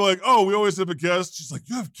you're like, oh, we always have a guest. She's like,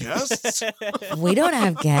 you have guests? We don't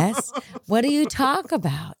have guests. What do you talk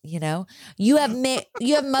about? You know, you have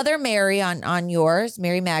Mother Mary on yours,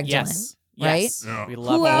 Mary Magdalene. Yes. right? Yes. Yeah. We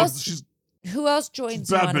love Who it. else? She's Who else joins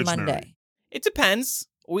you Bad on a bitch Mary. Monday? It depends.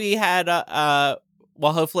 We had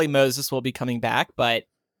well, hopefully Moses will be coming back, but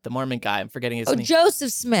the Mormon guy, I'm forgetting his Oh, name.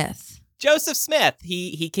 Joseph Smith. Joseph Smith.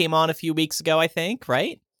 He came on a few weeks ago, I think,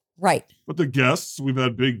 right? Right. but the guests, we've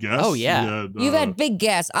had big guests. Oh, yeah. We had, You've had big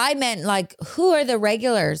guests. I meant like, who are the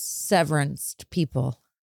regular Severanced people?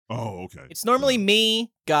 Oh, okay. It's normally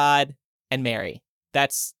me, God, and Mary.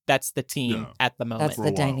 That's the team Yeah. at the moment. That's for the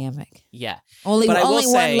a while. dynamic. Yeah. Only But I will one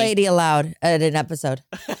say- lady allowed at an episode.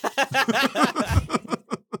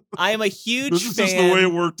 I am a huge This is just the fan way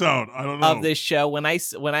it worked out. I don't know. of this show. When I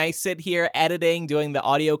sit here editing, doing the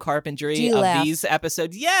audio Do carpentry you of laugh? these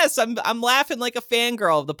episodes, yes, I'm laughing like a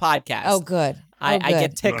fangirl of the podcast. Oh, good. I good.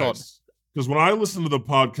 get tickled. Because when I listen to the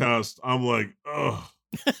podcast, I'm like, ugh.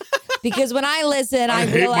 Because when I listen, I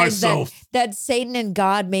hate realize that, myself. that Satan and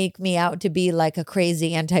God make me out to be like a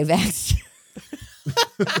crazy anti-vax.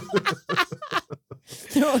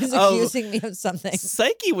 They're always Oh. accusing me of something.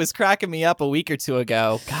 Psyche was cracking me up a week or two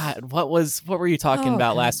ago. God, what were you talking Oh,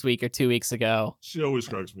 about God. last week or 2 weeks ago? She always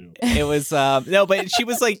cracks me up. It was no, but she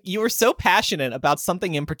was like, you were so passionate about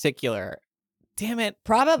something in particular. Damn it.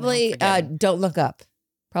 Probably No, forget don't look up.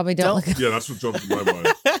 Probably don't look up. Yeah, that's what jumped in my mind.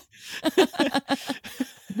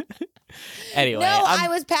 Anyway, No, I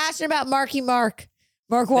was passionate about Mark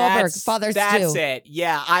Wahlberg, Father That's Stew. it.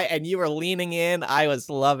 Yeah, and you were leaning in. I was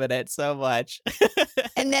loving it so much.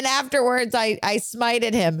 And then afterwards, I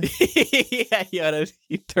smited him. Yeah,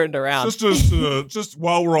 you turned around. Just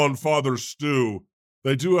while we're on Father Stew,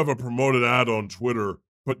 they do have a promoted ad on Twitter,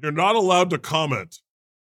 but you're not allowed to comment.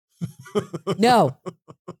 No.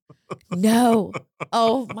 No.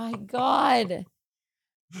 Oh my God.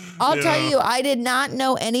 I'll tell Yeah. you, I did not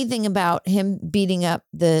know anything about him beating up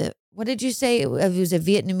what did you say? It was a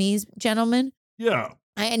Vietnamese gentleman? Yeah.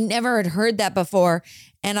 I had never heard that before.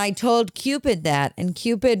 And I told Cupid that. And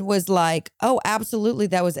Cupid was like, oh, absolutely.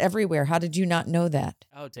 That was everywhere. How did you not know that?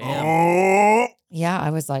 Oh damn. Oh. Yeah.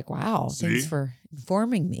 I was like, wow. Thanks See? for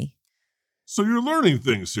informing me. So you're learning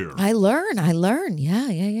things here. I learn. Yeah.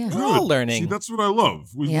 We're all learning. See, that's what I love.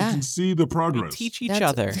 We Yeah. can see the We progress. teach each That's-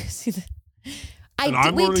 other. And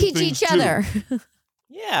I'm we learning teach things each too. other.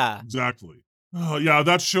 Yeah. Exactly. Oh, yeah,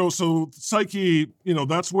 that show. So Psyche,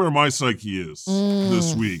 that's where my Psyche is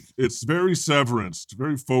this week. It's very Severance,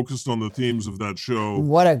 very focused on the themes of that show.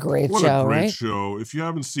 What a great What show, a great right? show. If you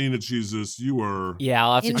haven't seen it, Jesus, you are... Yeah,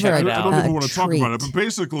 I'll have to In check for it a- I don't out. even want to talk about it, treat. but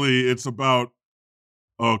basically it's about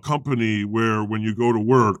a company where when you go to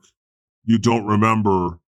work, you don't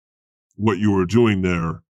remember what you were doing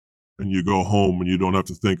there, and you go home and you don't have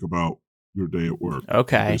to think about your day at work. You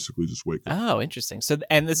Okay. basically just wake up. Oh, interesting. So,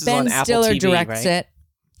 and this is Ben on Apple Stiller TV, directs right? it.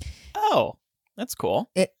 Oh, that's cool.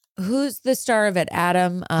 Who's the star of it?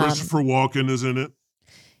 Adam, Christopher Walken is in it.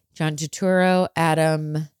 John Turturro,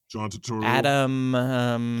 Adam John Turturro.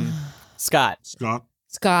 Adam Scott, Scott.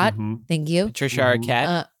 Scott. Mhm. Thank you. Patricia Mhm.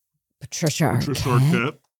 Arquette. Patricia Patricia Arquette.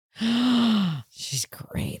 Arquette. She's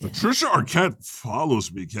great. Patricia Arquette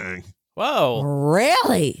follows me, gang. Whoa.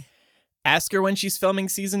 Really? Ask her when she's filming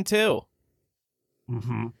season 2.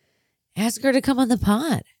 Mm-hmm. Ask her to come on the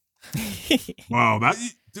pod. Wow, that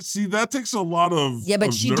takes a lot of Yeah, but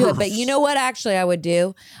of she'd do it. But nerves. you know what? Actually, I would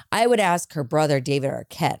do. I would ask her brother, David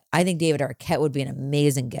Arquette. I think David Arquette would be an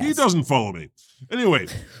amazing guest. He doesn't follow me. Anyway,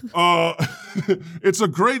 it's a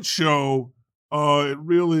great show. It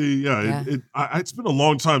really, Yeah. It's been a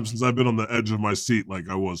long time since I've been on the edge of my seat like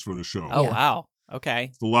I was for the show. Oh, Yeah. wow.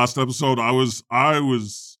 Okay. The last episode, I was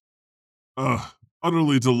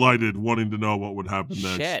utterly delighted, wanting to know what would happen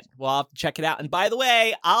next. Shit. Well, I'll have to check it out. And by the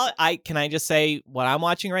way, can I just say what I'm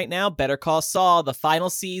watching right now? Better Call Saul, the final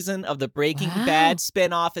season of the Breaking Wow. Bad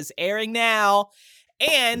spinoff is airing now.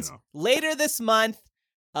 And Yeah. later this month,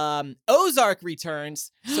 Ozark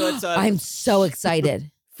returns. So it's I'm so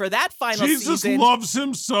excited. for that final Jesus season. loves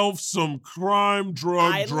himself some crime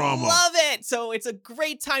drug I drama. love it. So it's a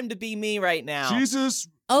great time to be me right now. Jesus,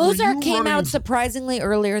 were Ozark you came running- out surprisingly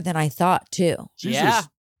earlier than I thought, too. Jesus, Yeah.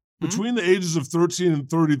 between the ages of 13 and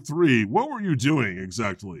 33, what were you doing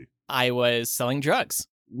exactly? I was selling drugs.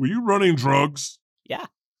 Were you running drugs?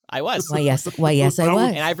 I was. Why, yes, I was.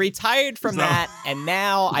 And I've retired from Is that- that, and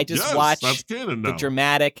now I just Yes, watch that's canon the now.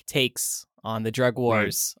 dramatic takes on the drug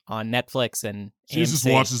wars on Netflix and Jesus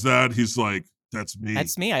AMC. watches that. He's like, that's me.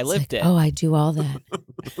 That's me. I It's lived like, it. Oh, I do all that.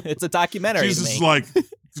 It's a documentary. Jesus of is me. like,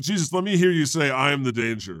 Jesus, let me hear you say, I am the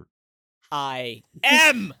danger. I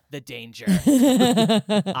am the danger.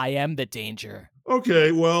 I am the danger.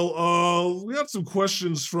 Okay, well, we got some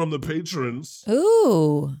questions from the patrons.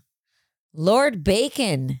 Ooh. Lord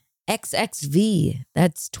Bacon, XXV.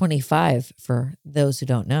 That's 25 for those who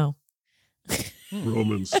don't know.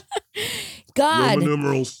 Romans. God, Roman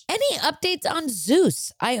numerals. any updates on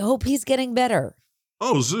Zeus? I hope he's getting better.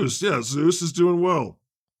 Oh, Zeus. Yeah, Zeus is doing well.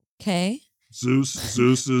 Okay. Zeus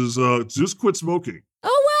quit smoking.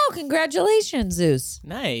 Oh, wow. Congratulations, Zeus.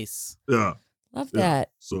 Nice. Yeah. Love Yeah.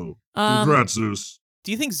 that. So, Um, congrats, Zeus.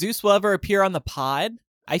 Do you think Zeus will ever appear on the pod?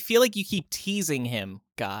 I feel like you keep teasing him,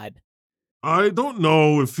 God. I don't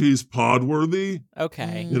know if he's pod worthy.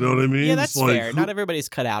 Okay. You know what I mean? Yeah, that's It's like, fair. Not everybody's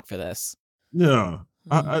cut out for this. Yeah.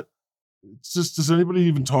 It's just, does anybody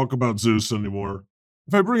even talk about Zeus anymore?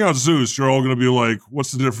 If I bring out Zeus, you're all going to be like,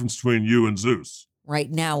 what's the difference between you and Zeus? Right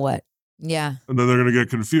now, what? Yeah. And then they're going to get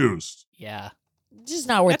confused. Yeah. Just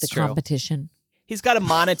not worth That's the true. competition. He's got a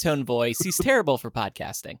monotone voice. He's terrible for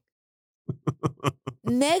podcasting.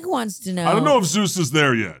 Meg wants to know. I don't know if Zeus is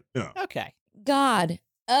there yet. Yeah. Okay. God.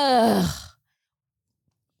 Ugh.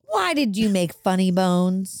 Why did you make funny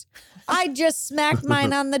bones? I just smacked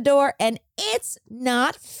mine on the door and it's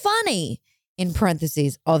not funny. In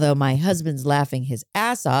parentheses, although my husband's laughing his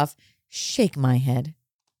ass off, shake my head.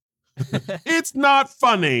 It's not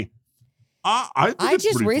funny. I think I it's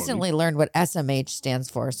just pretty recently learned what SMH stands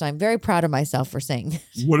for, so I'm very proud of myself for saying that.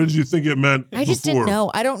 funny. What did you think it meant I just before? didn't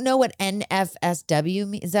know. I don't know what NFSW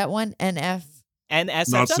means. Is that one? NF?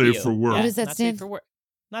 NSFW. Not safe for work. What does that Not stand safe for work.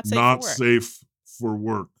 Not safe Not for work. safe for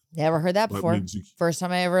work. Never heard that That before. means you- First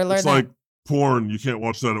time I ever learned it's that. like porn. You can't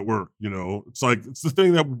watch that at work. You know, it's the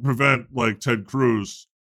thing that would prevent like Ted Cruz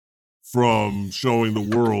from showing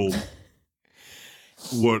the world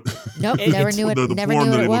what. Nope, It- never it's knew it. the Never porn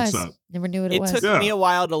knew that what it he looks was. at. Never knew what it It was. took Yeah. me a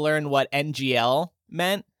while to learn what NGL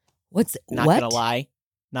meant. What's Not what? gonna lie.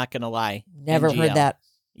 Not gonna lie. Never NGL. heard that.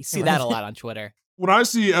 You see that a lot on Twitter. When I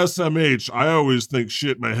see SMH, I always think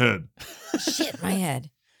shit in my head. Shit, my head.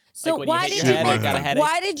 So Like when you why hit did your you head, make, you got a headache?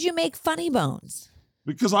 why did you make funny bones?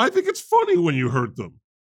 Because I think it's funny when you hurt them.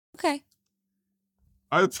 Okay.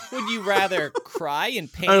 Would you rather cry in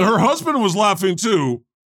pain? And her husband was laughing too.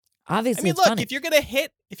 I Obviously, mean, it's look, funny. if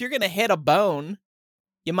you're gonna hit a bone,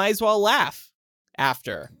 you might as well laugh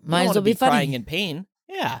after. You Might don't as wanna well be funny. crying in pain.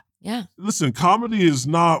 Yeah. Yeah. Listen, comedy is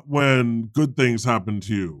not when good things happen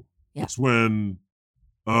to you. Yeah. It's when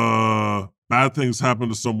bad things happen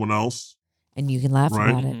to someone else. And you can laugh Right.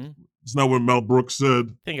 about it. Mhm. Isn't that what Mel Brooks said?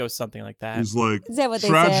 I think it was something like that. He's like, Is that what they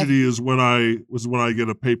said? tragedy is when I get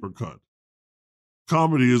a paper cut.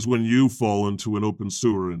 Comedy is when you fall into an open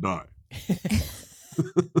sewer and die.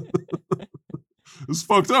 It's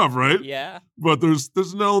fucked up, right? Yeah. But there's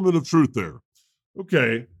an element of truth there.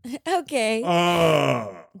 Okay. Okay. Uh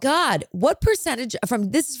God, what percentage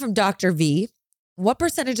this is from Dr. V. What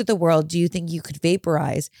percentage of the world do you think you could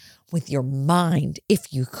vaporize with your mind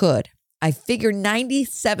if you could? I figure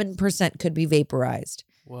 97% could be vaporized.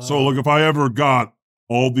 so look, if I ever got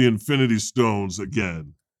all the Infinity Stones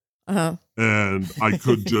again, Uh-huh. and I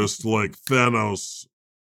could just like Thanos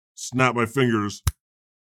snap my fingers,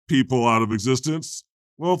 people out of existence.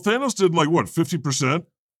 Well, Thanos did like what, 50%?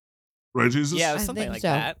 right, Jesus? Yeah, I something think like so.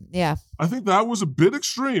 that. Yeah. I think that was a bit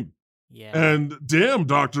extreme. Yeah. And damn,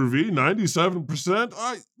 Dr. V,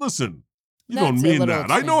 97%. Listen, you That's don't a mean little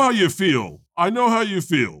that. I extreme. know how you feel. I know how you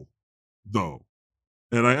feel, though.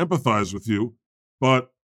 And I empathize with you.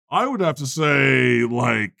 But I would have to say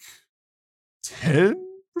like 10%?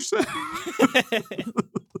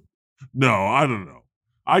 No, I don't know.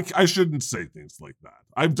 I shouldn't say things like that.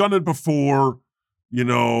 I've done it before. You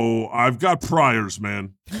know, I've got priors,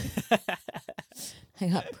 man. I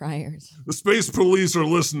got priors. The space police are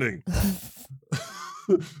listening.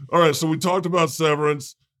 All right, so we talked about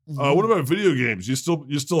Severance. What about video games? You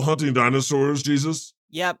still hunting dinosaurs, Jesus?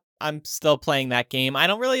 Yep, I'm still playing that game. I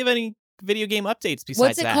don't really have any video game updates besides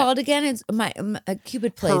What's it that. called again? It's my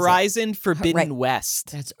Cupid plays Horizon Forbidden right.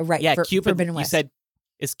 West. That's right. Yeah, Cupid. Forbidden West. You said,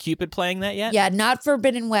 is Cupid playing that yet? Yeah, not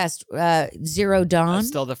Forbidden West. Zero Dawn.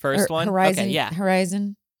 Still the first Or one? Horizon. Okay, yeah.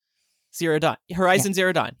 Horizon. Zero Dawn. Horizon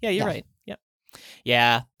Zero Dawn. Yeah, you're Yeah. right. Yep.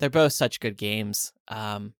 Yeah, they're both such good games.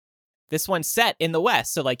 This one's set in the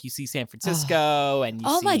West, so like you see San Francisco and you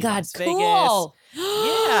see my God, Las cool. Vegas.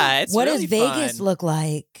 Yeah, it's What really does Vegas fun. look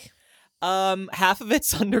like? Half of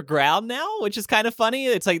it's underground now, which is kind of funny.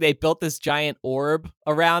 It's like they built this giant orb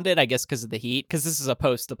around it, I guess because of the heat, because this is a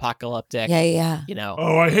post-apocalyptic, Yeah. you know.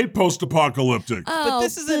 Oh, I hate post-apocalyptic. Oh,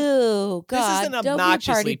 this isn't- boo. God, this isn't don't be a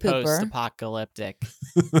obnoxiously party pooper. post-apocalyptic.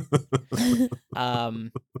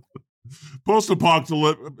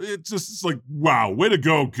 Post-apocalyptic, it's like, wow, way to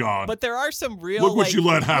go, God. But there are some real, Look what like, you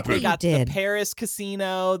let they happen. got did. the Paris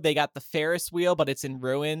casino, they got the Ferris wheel, but it's in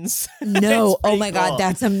ruins. No. It's Oh pretty my cool. God,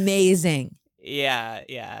 that's amazing. Yeah,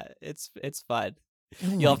 it's fun. Oh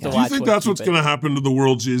my You'll have to God. Do you watch think what that's what's Cupid- going to happen to the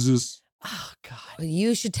world, Jesus? Oh God. Well,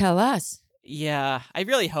 you should tell us. Yeah, I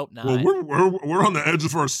really hope not. Well, we're on the edge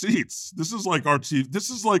of our seats. This is like our TV. This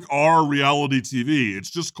is like our reality TV. It's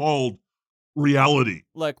just called reality.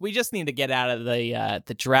 Look, we just need to get out of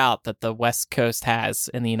the drought that the West Coast has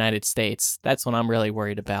in the United States. That's what I'm really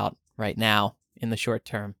worried about right now in the short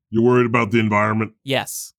term. You're worried about the environment.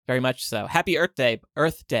 Yes, very much so. Happy Earth Day.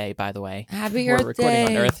 Earth Day, by the way. Happy We're Earth recording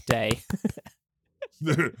Day. on Earth Day.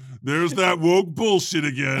 There's that woke bullshit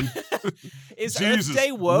again. Is Jesus, Earth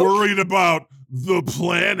Day woke? worried about the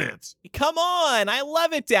planet. Come on, I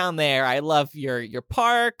love it down there. I love your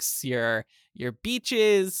parks, your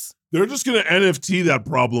beaches. They're just gonna NFT that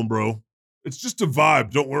problem, bro. It's just a vibe.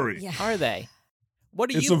 Don't worry. Yeah. Are they?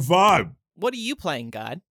 What are It's you a vibe. What are you playing,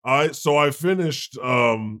 God? I finished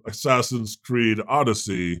Assassin's Creed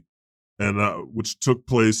Odyssey, and which took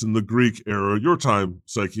place in the Greek era, your time,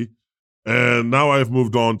 Psyche. And now I've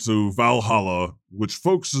moved on to Valhalla, which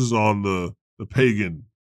focuses on the pagan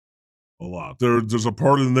a lot. There's a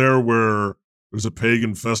part in there where there's a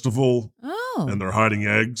pagan festival Oh. and they're hiding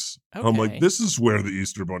eggs. Okay. I'm like, this is where the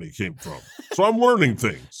Easter Bunny came from. So I'm learning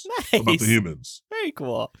things about the Nice. humans. Very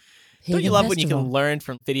cool. Pagan Don't you love when you festival. can learn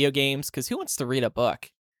from video games? Because who wants to read a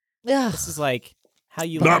book? Ugh, This is like how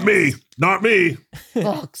you Not learn. me. Not me.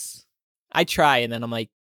 books. I try and then I'm like,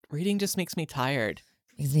 reading just makes me tired.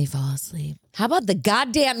 Makes me fall asleep. How about the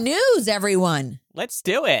goddamn news, everyone? Let's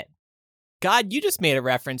do it. God, you just made a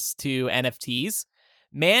reference to NFTs.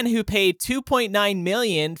 Man who paid $2.9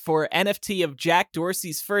 million for NFT of Jack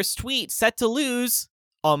Dorsey's first tweet set to lose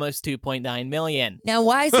almost $2.9 million. Now,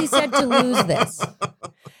 why is he said to lose this?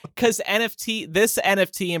 Because this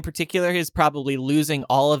NFT in particular is probably losing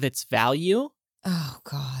all of its value. Oh,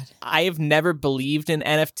 God. I have never believed in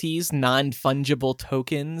NFTs, non-fungible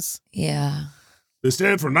tokens. Yeah. They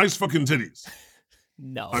stand for nice fucking titties.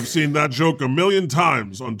 No. I've seen that joke a million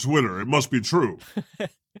times on Twitter. It must be true.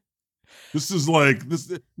 This is like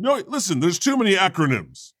this. No, listen. There's too many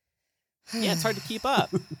acronyms. Yeah, it's hard to keep up.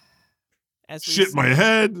 As we Shit my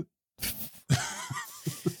head.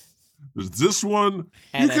 There's this one.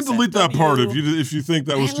 You can delete that part if you think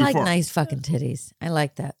that was I too like far. nice fucking titties. I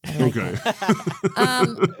like that. I like Okay.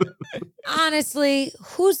 that. Honestly,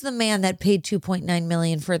 who's the man that paid $2.9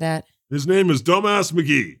 million for that? His name is Dumbass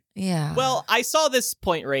McGee. Yeah. Well, I saw this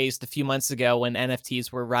point raised a few months ago when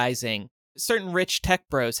NFTs were rising. Certain rich tech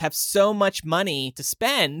bros have so much money to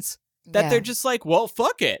spend that Yeah. they're just like, well,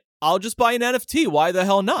 fuck it. I'll just buy an NFT. Why the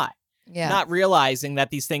hell not? Yeah. Not realizing that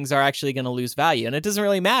these things are actually going to lose value. And it doesn't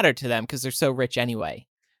really matter to them because they're so rich anyway.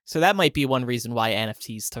 So that might be one reason why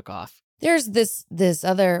NFTs took off. There's this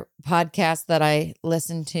other podcast that I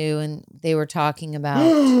listened to, and they were talking about.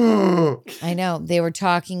 I know they were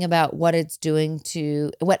talking about what it's doing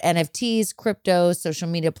to what NFTs, crypto, social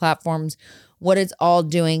media platforms, what it's all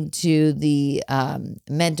doing to the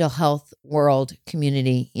mental health world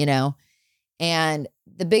community, you know. And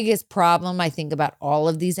the biggest problem I think about all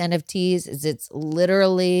of these NFTs is it's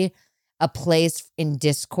literally a place in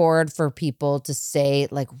Discord for people to say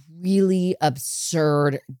like really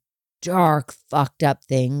absurd, dark, fucked up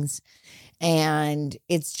things. And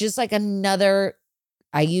it's just like another,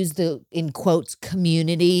 I use the in quotes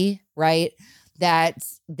community, right?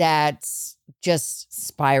 That's just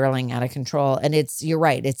spiraling out of control. And you're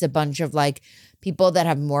right. It's a bunch of like people that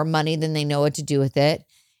have more money than they know what to do with it.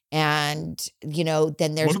 And, you know,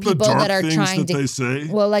 then there's people that are trying to, they say?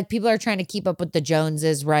 well, like people are trying to keep up with the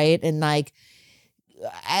Joneses, right? And like,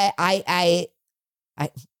 I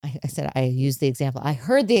said, I used the example. I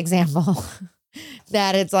heard the example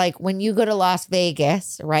that it's like when you go to Las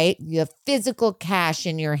Vegas, right? You have physical cash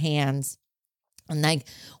in your hands. And like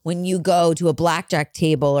when you go to a blackjack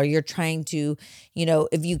table or you're trying to, you know,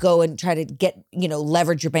 if you go and try to get, you know,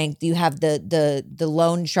 leverage your bank, you have the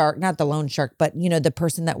loan shark, not the loan shark, but, you know, the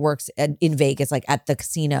person that works in Vegas, like at the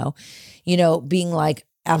casino, you know, being like,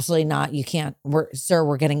 absolutely not. You can't.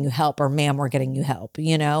 We're getting you help, or ma'am, we're getting you help.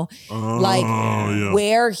 You know,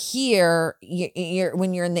 where here, you're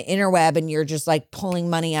when you're in the interweb and you're just like pulling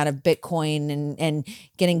money out of Bitcoin and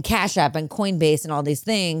getting Cash App and Coinbase and all these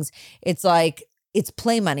things. It's like it's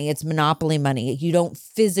play money. It's monopoly money. You don't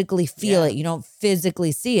physically feel it. You don't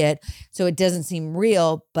physically see it. So it doesn't seem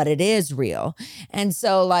real, but it is real. And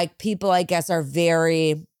so like people, I guess, are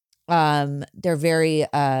very, they're very,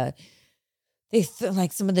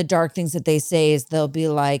 like some of the dark things that they say is they'll be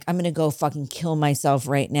like, I'm going to go fucking kill myself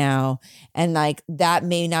right now. And like, that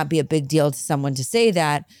may not be a big deal to someone to say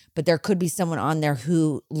that, but there could be someone on there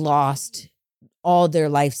who lost all their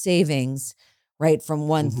life savings, right, from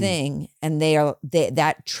one thing. And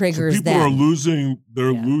that triggers people them. Are losing,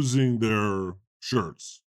 losing their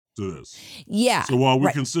shirts to this. Yeah. So while we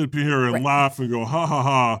can sit here and laugh and go, ha ha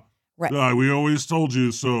ha, right. We always told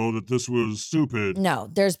you so that this was stupid. No,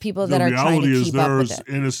 there's people that are trying to keep up with it.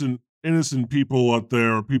 The reality is there's innocent people out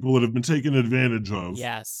there, people that have been taken advantage of.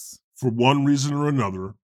 Yes. For one reason or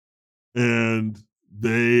another. And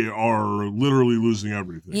they are literally losing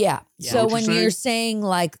everything. Yeah. So when you're saying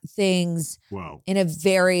like things in a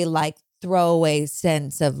very like throwaway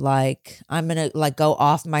sense of like, I'm going to like go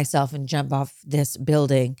off myself and jump off this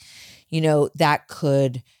building, you know, that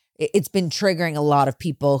could... It's been triggering a lot of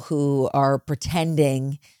people who are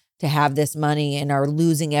pretending to have this money and are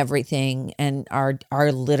losing everything and are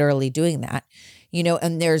literally doing that, you know,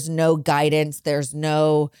 and there's no guidance. There's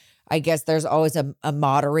no, I guess there's always a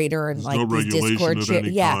moderator and like no these Discord shit.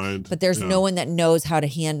 Yeah. Kind. But there's no one that knows how to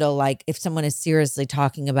handle, like if someone is seriously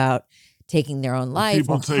talking about taking their own life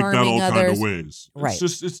people or take harming that all others. Kind of ways. Right.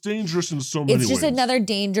 It's dangerous in so many ways. It's just another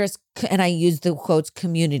dangerous, and I use the quotes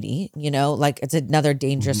community, you know, like it's another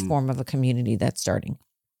dangerous form of a community that's starting.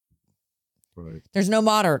 Right. There's no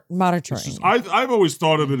monitoring. I've always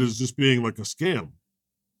thought of it as just being like a scam.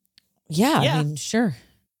 Yeah. I mean, sure.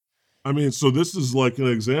 I mean, so this is like an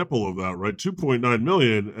example of that, right? 2.9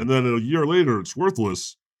 million. And then a year later, it's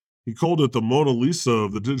worthless. He called it the Mona Lisa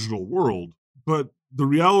of the digital world. But the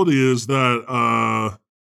reality is that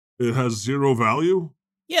it has zero value.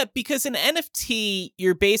 Yeah, because in NFT,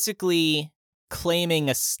 you're basically claiming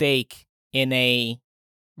a stake in a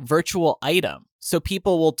virtual item. So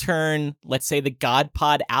people will turn, let's say, the God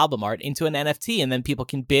Pod album art into an NFT, and then people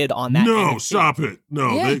can bid on that. No, NFT. stop it.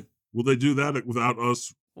 No, will they do that without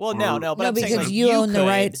us? Well, no, but I'm because saying, like, you own the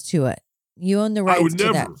rights to it. You own the rights I would to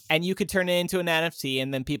never. that. And you could turn it into an NFT,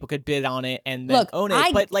 and then people could bid on it and then own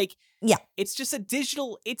it. But like, it's just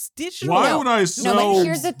it's digital. Why would I sell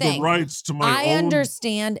here's the thing. rights to my own? I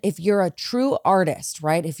understand if you're a true artist,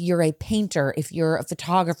 right? If you're a painter, if you're a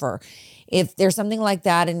photographer, if there's something like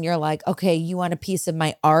that and you're like, okay, you want a piece of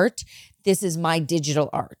my art? This is my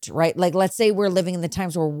digital art, right? Like, let's say we're living in the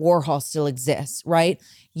times where Warhol still exists, right?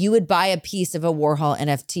 You would buy a piece of a Warhol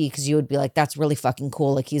NFT because you would be like, that's really fucking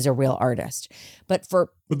cool. Like, he's a real artist. But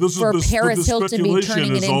for Paris Hilton to be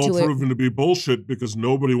turning it into all proven to be bullshit because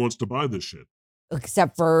nobody wants to buy this shit.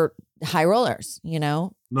 Except for high rollers, you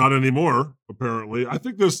know? Not anymore, apparently. I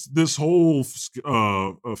think this whole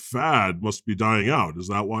fad must be dying out. Is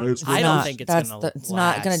that why it's? I don't think it's going to last. It's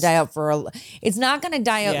not going to die out for it's not going to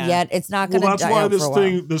die out yet. It's not going to die out for a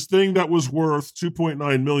while. This thing that was worth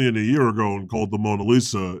 2.9 million a year ago and called the Mona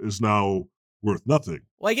Lisa is now worth nothing.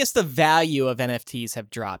 Well, I guess the value of NFTs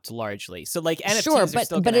have dropped largely. So like NFTs are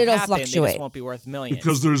still going to happen. Fluctuate. They just won't be worth millions.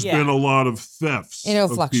 Because there's been a lot of thefts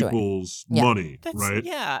of people's money, right?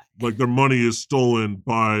 Yeah. Like their money is stolen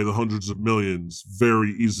by the hundreds of millions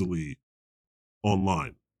very easily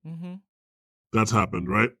online. Mm-hmm. That's happened,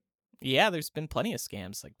 right? Yeah, there's been plenty of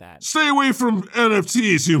scams like that. Stay away from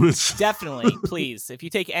NFTs, humans. Definitely, please. If you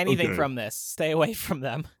take anything Okay. from this, stay away from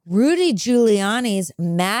them. Rudy Giuliani's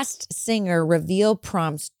Masked Singer reveal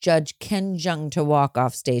prompts Judge Ken Jeong to walk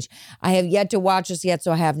off stage. I have yet to watch this yet,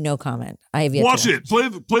 so I have no comment. I have yet Watch to it.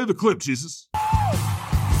 Play the clip, Jesus.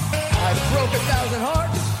 I broke 1,000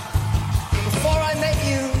 hearts before I met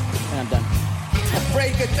you. And I'm done. I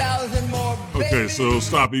break 1,000 more. Okay, so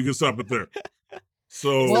stop. You can stop it there.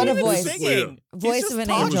 So What a Even voice. basically, singing. Voice He's of just an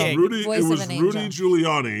It was angel. talking. Rudy. Voice It of was an Rudy angel.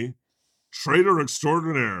 Giuliani, traitor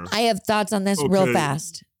extraordinaire. I have thoughts on this real Okay.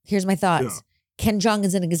 fast. Here's my thoughts. Yeah. Ken Jeong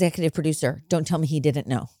is an executive producer. Don't tell me he didn't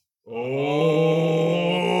know.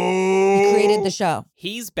 Oh, He created the show.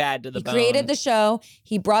 He's bad to the He bone. created the show.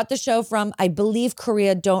 He brought the show from, I believe,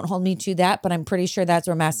 Korea. Don't hold me to that, but I'm pretty sure that's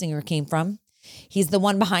where Masked Singer came from. He's the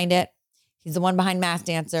one behind it. He's the one behind Masked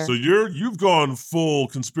Dancer. So you've gone full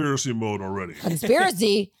conspiracy mode already.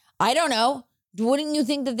 Conspiracy? I don't know. Wouldn't you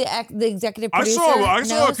think that the executive I producer saw a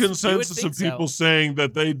knows? consensus think of people so. saying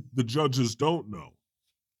that the judges don't know.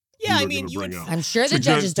 Yeah, who I they're mean, gonna you would. bring out. I'm sure the To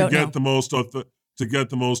judges get, don't to know. get the most to get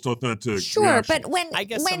the most authentic. Sure, reaction. but when I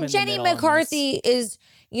guess I'm in the Jenny middle on this. McCarthy is,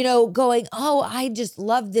 going, oh, I just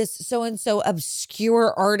love this so and so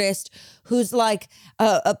obscure artist who's like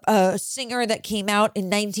a singer that came out in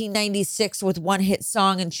 1996 with one hit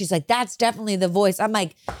song, and she's like, that's definitely the voice. I'm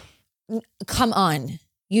like, come on,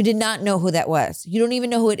 you did not know who that was. You don't even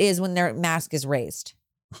know who it is when their mask is raised.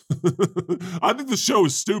 I think the show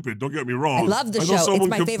is stupid. Don't get me wrong. I love the saw show. It's someone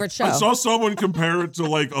my favorite show. I saw someone compare it to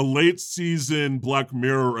like a late season Black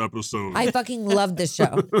Mirror episode. I fucking love this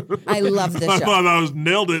show. I love this I show. thought I was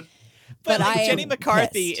nailed it. But But like, I Jenny am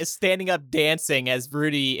McCarthy pissed. is standing up dancing as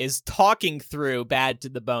Rudy is talking through Bad to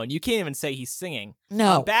the Bone. You can't even say he's singing.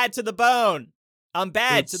 No. I'm bad to the bone. I'm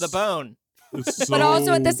bad to the It's- bone. It's But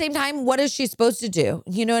also at the so- same time, what is she supposed to do?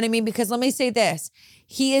 You know what I mean? Because let me say this.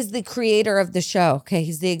 He is the creator of the show. Okay.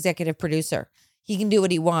 He's the executive producer. He can do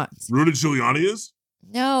what he wants. Rudy Giuliani is.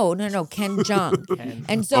 No, Ken Jeong. Ken.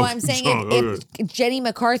 And so Oh, I'm saying Jeong, if Jenny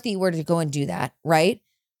McCarthy were to go and do that, right?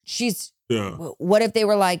 Yeah. What if they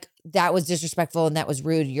were like, that was disrespectful and that was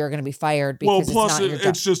rude. You're going to be fired Well, because plus it's not your job.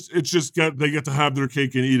 it's just they get to have their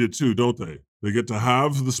cake and eat it too, don't they? They get to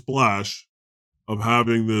have the splash of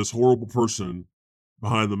having this horrible person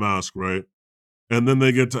behind the mask, right? And then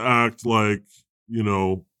they get to act like,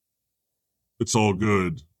 it's all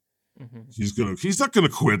good. Mhm. He's not gonna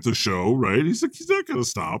quit the show, right? He's not gonna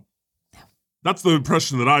stop. That's the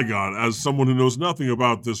impression that I got as someone who knows nothing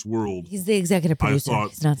about this world. He's the executive I producer. thought-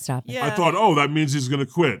 He's not stopping. Yeah. I thought, oh, that means he's gonna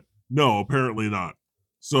quit. No, apparently not.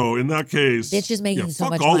 So in that case, Bitch is making so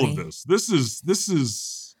fuck much all money. of this. This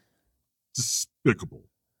is despicable.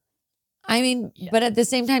 I mean, Yeah. but at the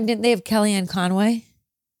same time, didn't they have Kellyanne Conway?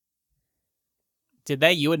 Did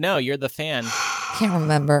they? You would know. You're the fan. Can't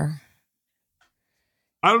remember.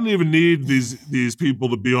 I don't even need these people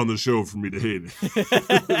to be on the show for me to hate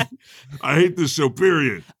it. I hate this show,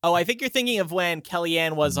 period. Oh, I think you're thinking of when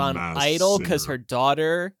Kellyanne was on Masked Idol because Singer. her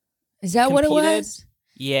daughter. Is that what it Competed? was?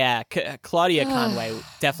 Yeah, Claudia Conway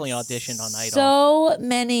definitely auditioned on Idol. So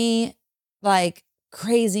many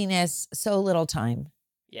craziness, so little time.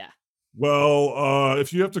 Yeah. Well,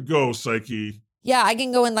 if you have to go, Psyche, Yeah, I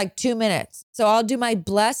can go in 2 minutes. So I'll do my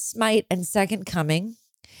bless, smite, and second coming.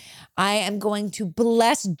 I am going to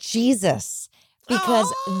bless Jesus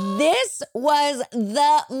because this was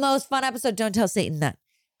the most fun episode. Don't tell Satan that.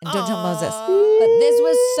 And don't tell Moses. But this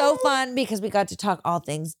was so fun because we got to talk all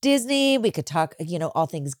things Disney. We could talk, all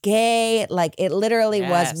things gay. It literally was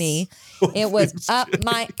Yes. me. It was up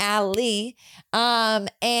my alley. And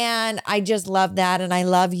I just love that. And I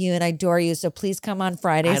love you and I adore you. So please come on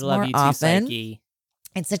Fridays I love more you too, often. Psyche.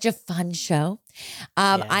 It's such a fun show.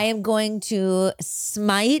 Yeah. I am going to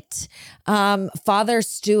smite Father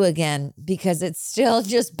Stu again because it's still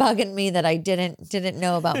just bugging me that I didn't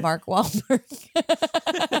know about Mark Wahlberg.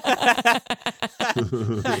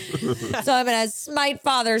 So I'm gonna smite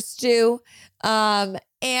Father Stu.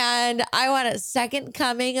 And I want a second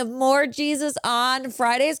coming of more Jesus on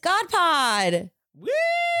Friday's God Pod. Woo!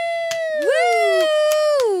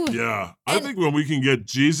 Woo! yeah. I And- think when we can get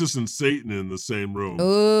Jesus and Satan in the same room,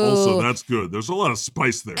 Ooh. also that's good. There's a lot of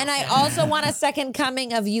spice there. And I also want a second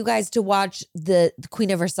coming of you guys to watch the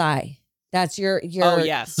Queen of Versailles. That's your Oh,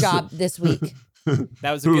 yes. job this week.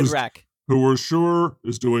 That was a good Who's- rec. Who we're sure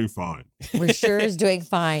is doing fine. We're sure is doing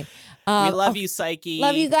fine. We love okay. you, Psyche.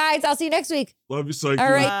 Love you guys. I'll see you next week. Love you, Psyche. All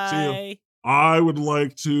right. See you. Bye. I would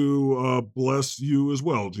like to bless you as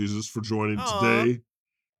well, Jesus, for joining Aw. today.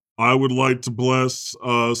 I would like to bless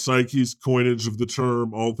Psyche's coinage of the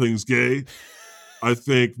term all things gay. I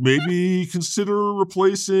think maybe consider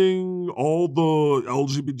replacing all the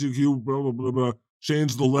LGBTQ, blah, blah, blah, blah,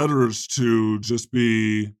 change the letters to just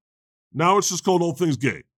be, now it's just called All Things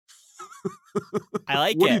Gay. I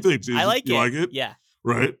like What it. do you think, Jesus? I like you it. like it? Yeah.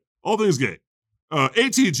 Right? All Things Gay.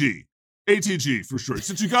 ATG for sure.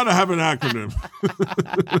 Since you got to have an acronym.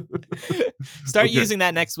 Start Okay. using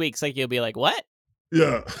that next week so you'll be like, what?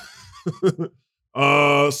 Yeah.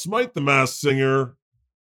 Smite the Masked Singer.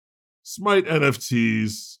 Smite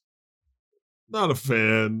NFTs. Not a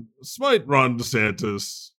fan. Smite Ron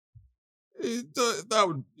DeSantis. That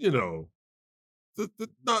would,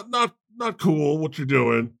 not cool what you're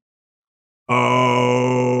doing.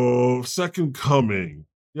 Oh, Second Coming.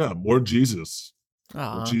 Yeah, more Jesus.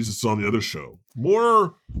 More Jesus on the other show.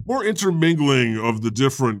 More intermingling of the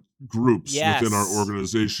different groups within our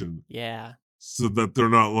organization. Yeah. So that they're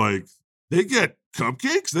not like, they get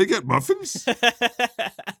cupcakes? They get muffins?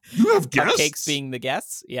 You have guests? Cupcakes being the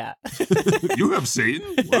guests? Yeah. You have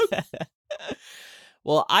Satan? What?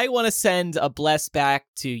 Well, I want to send a bless back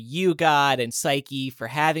to you, God, and Psyche for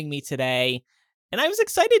having me today. And I was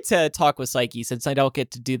excited to talk with Psyche since I don't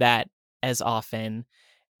get to do that as often.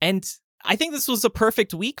 And I think this was a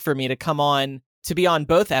perfect week for me to be on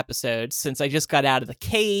both episodes since I just got out of the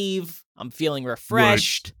cave. I'm feeling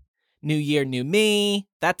refreshed. Right. New year, new me,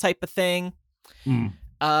 that type of thing.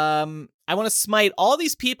 I want to smite all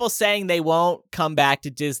these people saying they won't come back to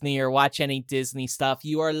Disney or watch any Disney stuff.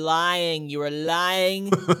 You are lying. You are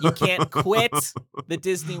lying. You can't quit the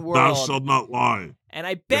Disney World. Thou shalt not lie. And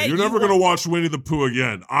I bet you're never going to watch Winnie the Pooh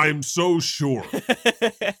again. I'm so sure.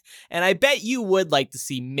 And I bet you would like to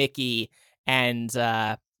see Mickey and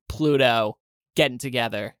Pluto getting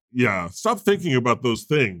together. Yeah, stop thinking about those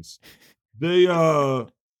things. They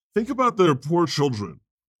think about their poor children.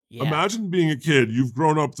 Yeah. Imagine being a kid. You've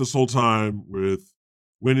grown up this whole time with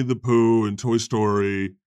Winnie the Pooh and Toy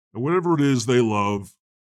Story and whatever it is they love.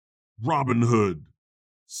 Robin Hood,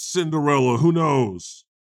 Cinderella, who knows?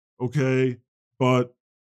 Okay?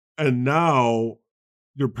 And now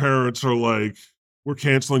your parents are like, we're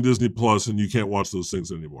canceling Disney Plus and you can't watch those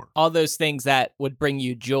things anymore. All those things that would bring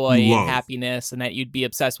you joy and happiness and that you'd be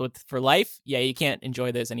obsessed with for life. Yeah, you can't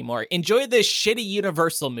enjoy those anymore. Enjoy this shitty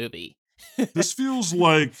Universal movie. This feels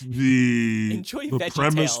like the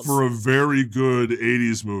premise for a very good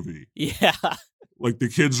 80s movie. Yeah. Like the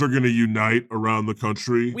kids are going to unite around the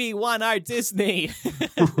country. We want our Disney.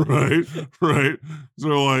 Right. So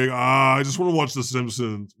they're like, I just want to watch The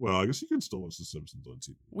Simpsons. Well, I guess you can still watch The Simpsons on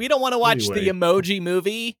TV. We don't want to watch the Emoji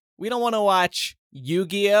Movie. We don't want to watch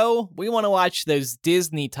Yu-Gi-Oh! We want to watch those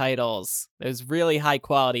Disney titles. Those really high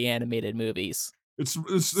quality animated movies. This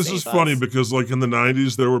is funny because like in the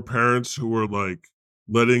 90s, there were parents who were like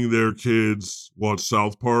letting their kids watch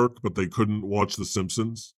South Park, but they couldn't watch The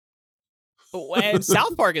Simpsons. And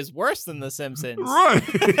South Park is worse than The Simpsons. Right.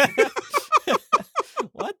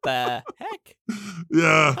 What the heck?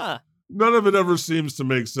 Yeah. Huh. None of it ever seems to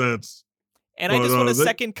make sense. And I just want a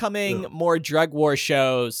Second Coming, more drug war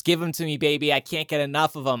shows. Give them to me, baby. I can't get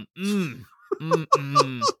enough of them.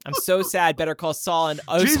 I'm so sad. Better Call Saul and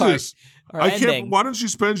Ozark. Jesus. Why don't you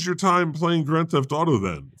spend your time playing Grand Theft Auto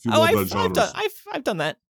then? If you love that genre. I've done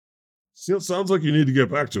that. See, it sounds like you need to get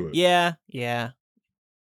back to it. Yeah.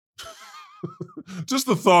 Just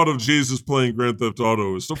the thought of Jesus playing Grand Theft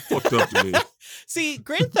Auto is so fucked up to me. See,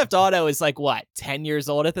 Grand Theft Auto is like, what, 10 years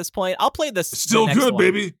old at this point? I'll play this. It's still good,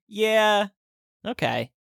 baby. Yeah. Okay.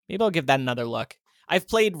 Maybe I'll give that another look. I've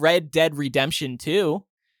played Red Dead Redemption 2.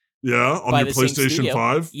 Yeah, on your PlayStation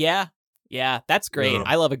 5? Yeah, that's great. Yeah.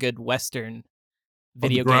 I love a good Western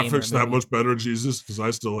video game. Are the graphics that much better, Jesus? Because I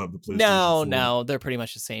still have the PlayStation 4. No, they're pretty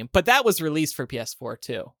much the same. But that was released for PS4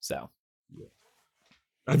 too, so. Yeah.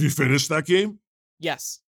 Have you finished that game?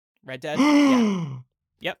 Yes. Red Dead? Yeah.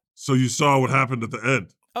 Yep. So you saw what happened at the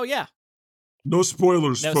end? Oh, yeah. No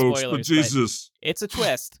spoilers, folks, but Jesus. But it's a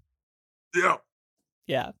twist. Yeah.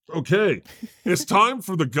 Yeah. Okay. It's time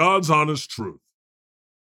for the God's honest truth.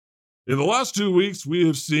 In the last 2 weeks, we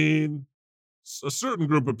have seen a certain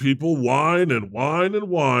group of people whine and whine and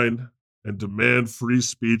whine and demand free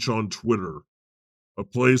speech on Twitter, a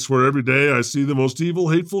place where every day I see the most evil,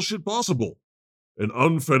 hateful shit possible, an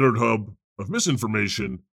unfettered hub of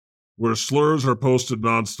misinformation where slurs are posted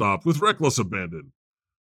nonstop with reckless abandon.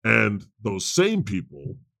 And those same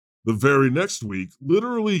people, the very next week,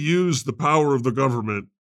 literally use the power of the government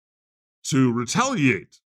to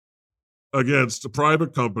retaliate against a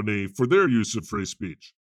private company for their use of free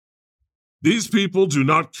speech. These people do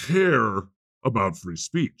not care about free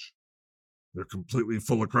speech. They're completely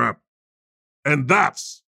full of crap. And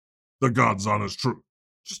that's the God's honest truth.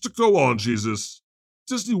 Just to go on, Jesus,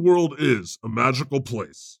 Disney World is a magical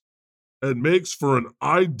place and makes for an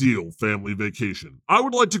ideal family vacation. I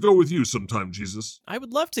would like to go with you sometime, Jesus. I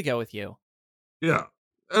would love to go with you. Yeah,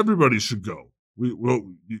 everybody should go.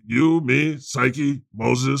 You, me, Psyche,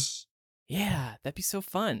 Moses. Yeah, that'd be so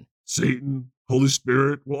fun. Satan, Holy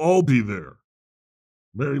Spirit, we'll all be there.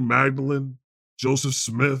 Mary Magdalene, Joseph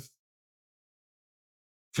Smith.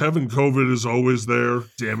 Kevin COVID is always there,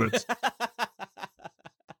 damn it.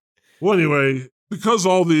 Well, anyway, because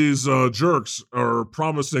all these jerks are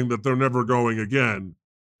promising that they're never going again,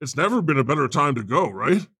 it's never been a better time to go,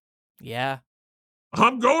 right? Yeah.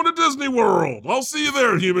 I'm going to Disney World. I'll see you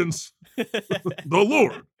there, humans. The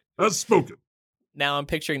Lord has spoken. Now I'm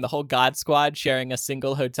picturing the whole God Squad sharing a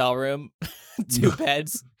single hotel room, 2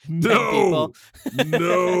 beds, 10 No, people.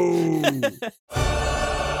 no.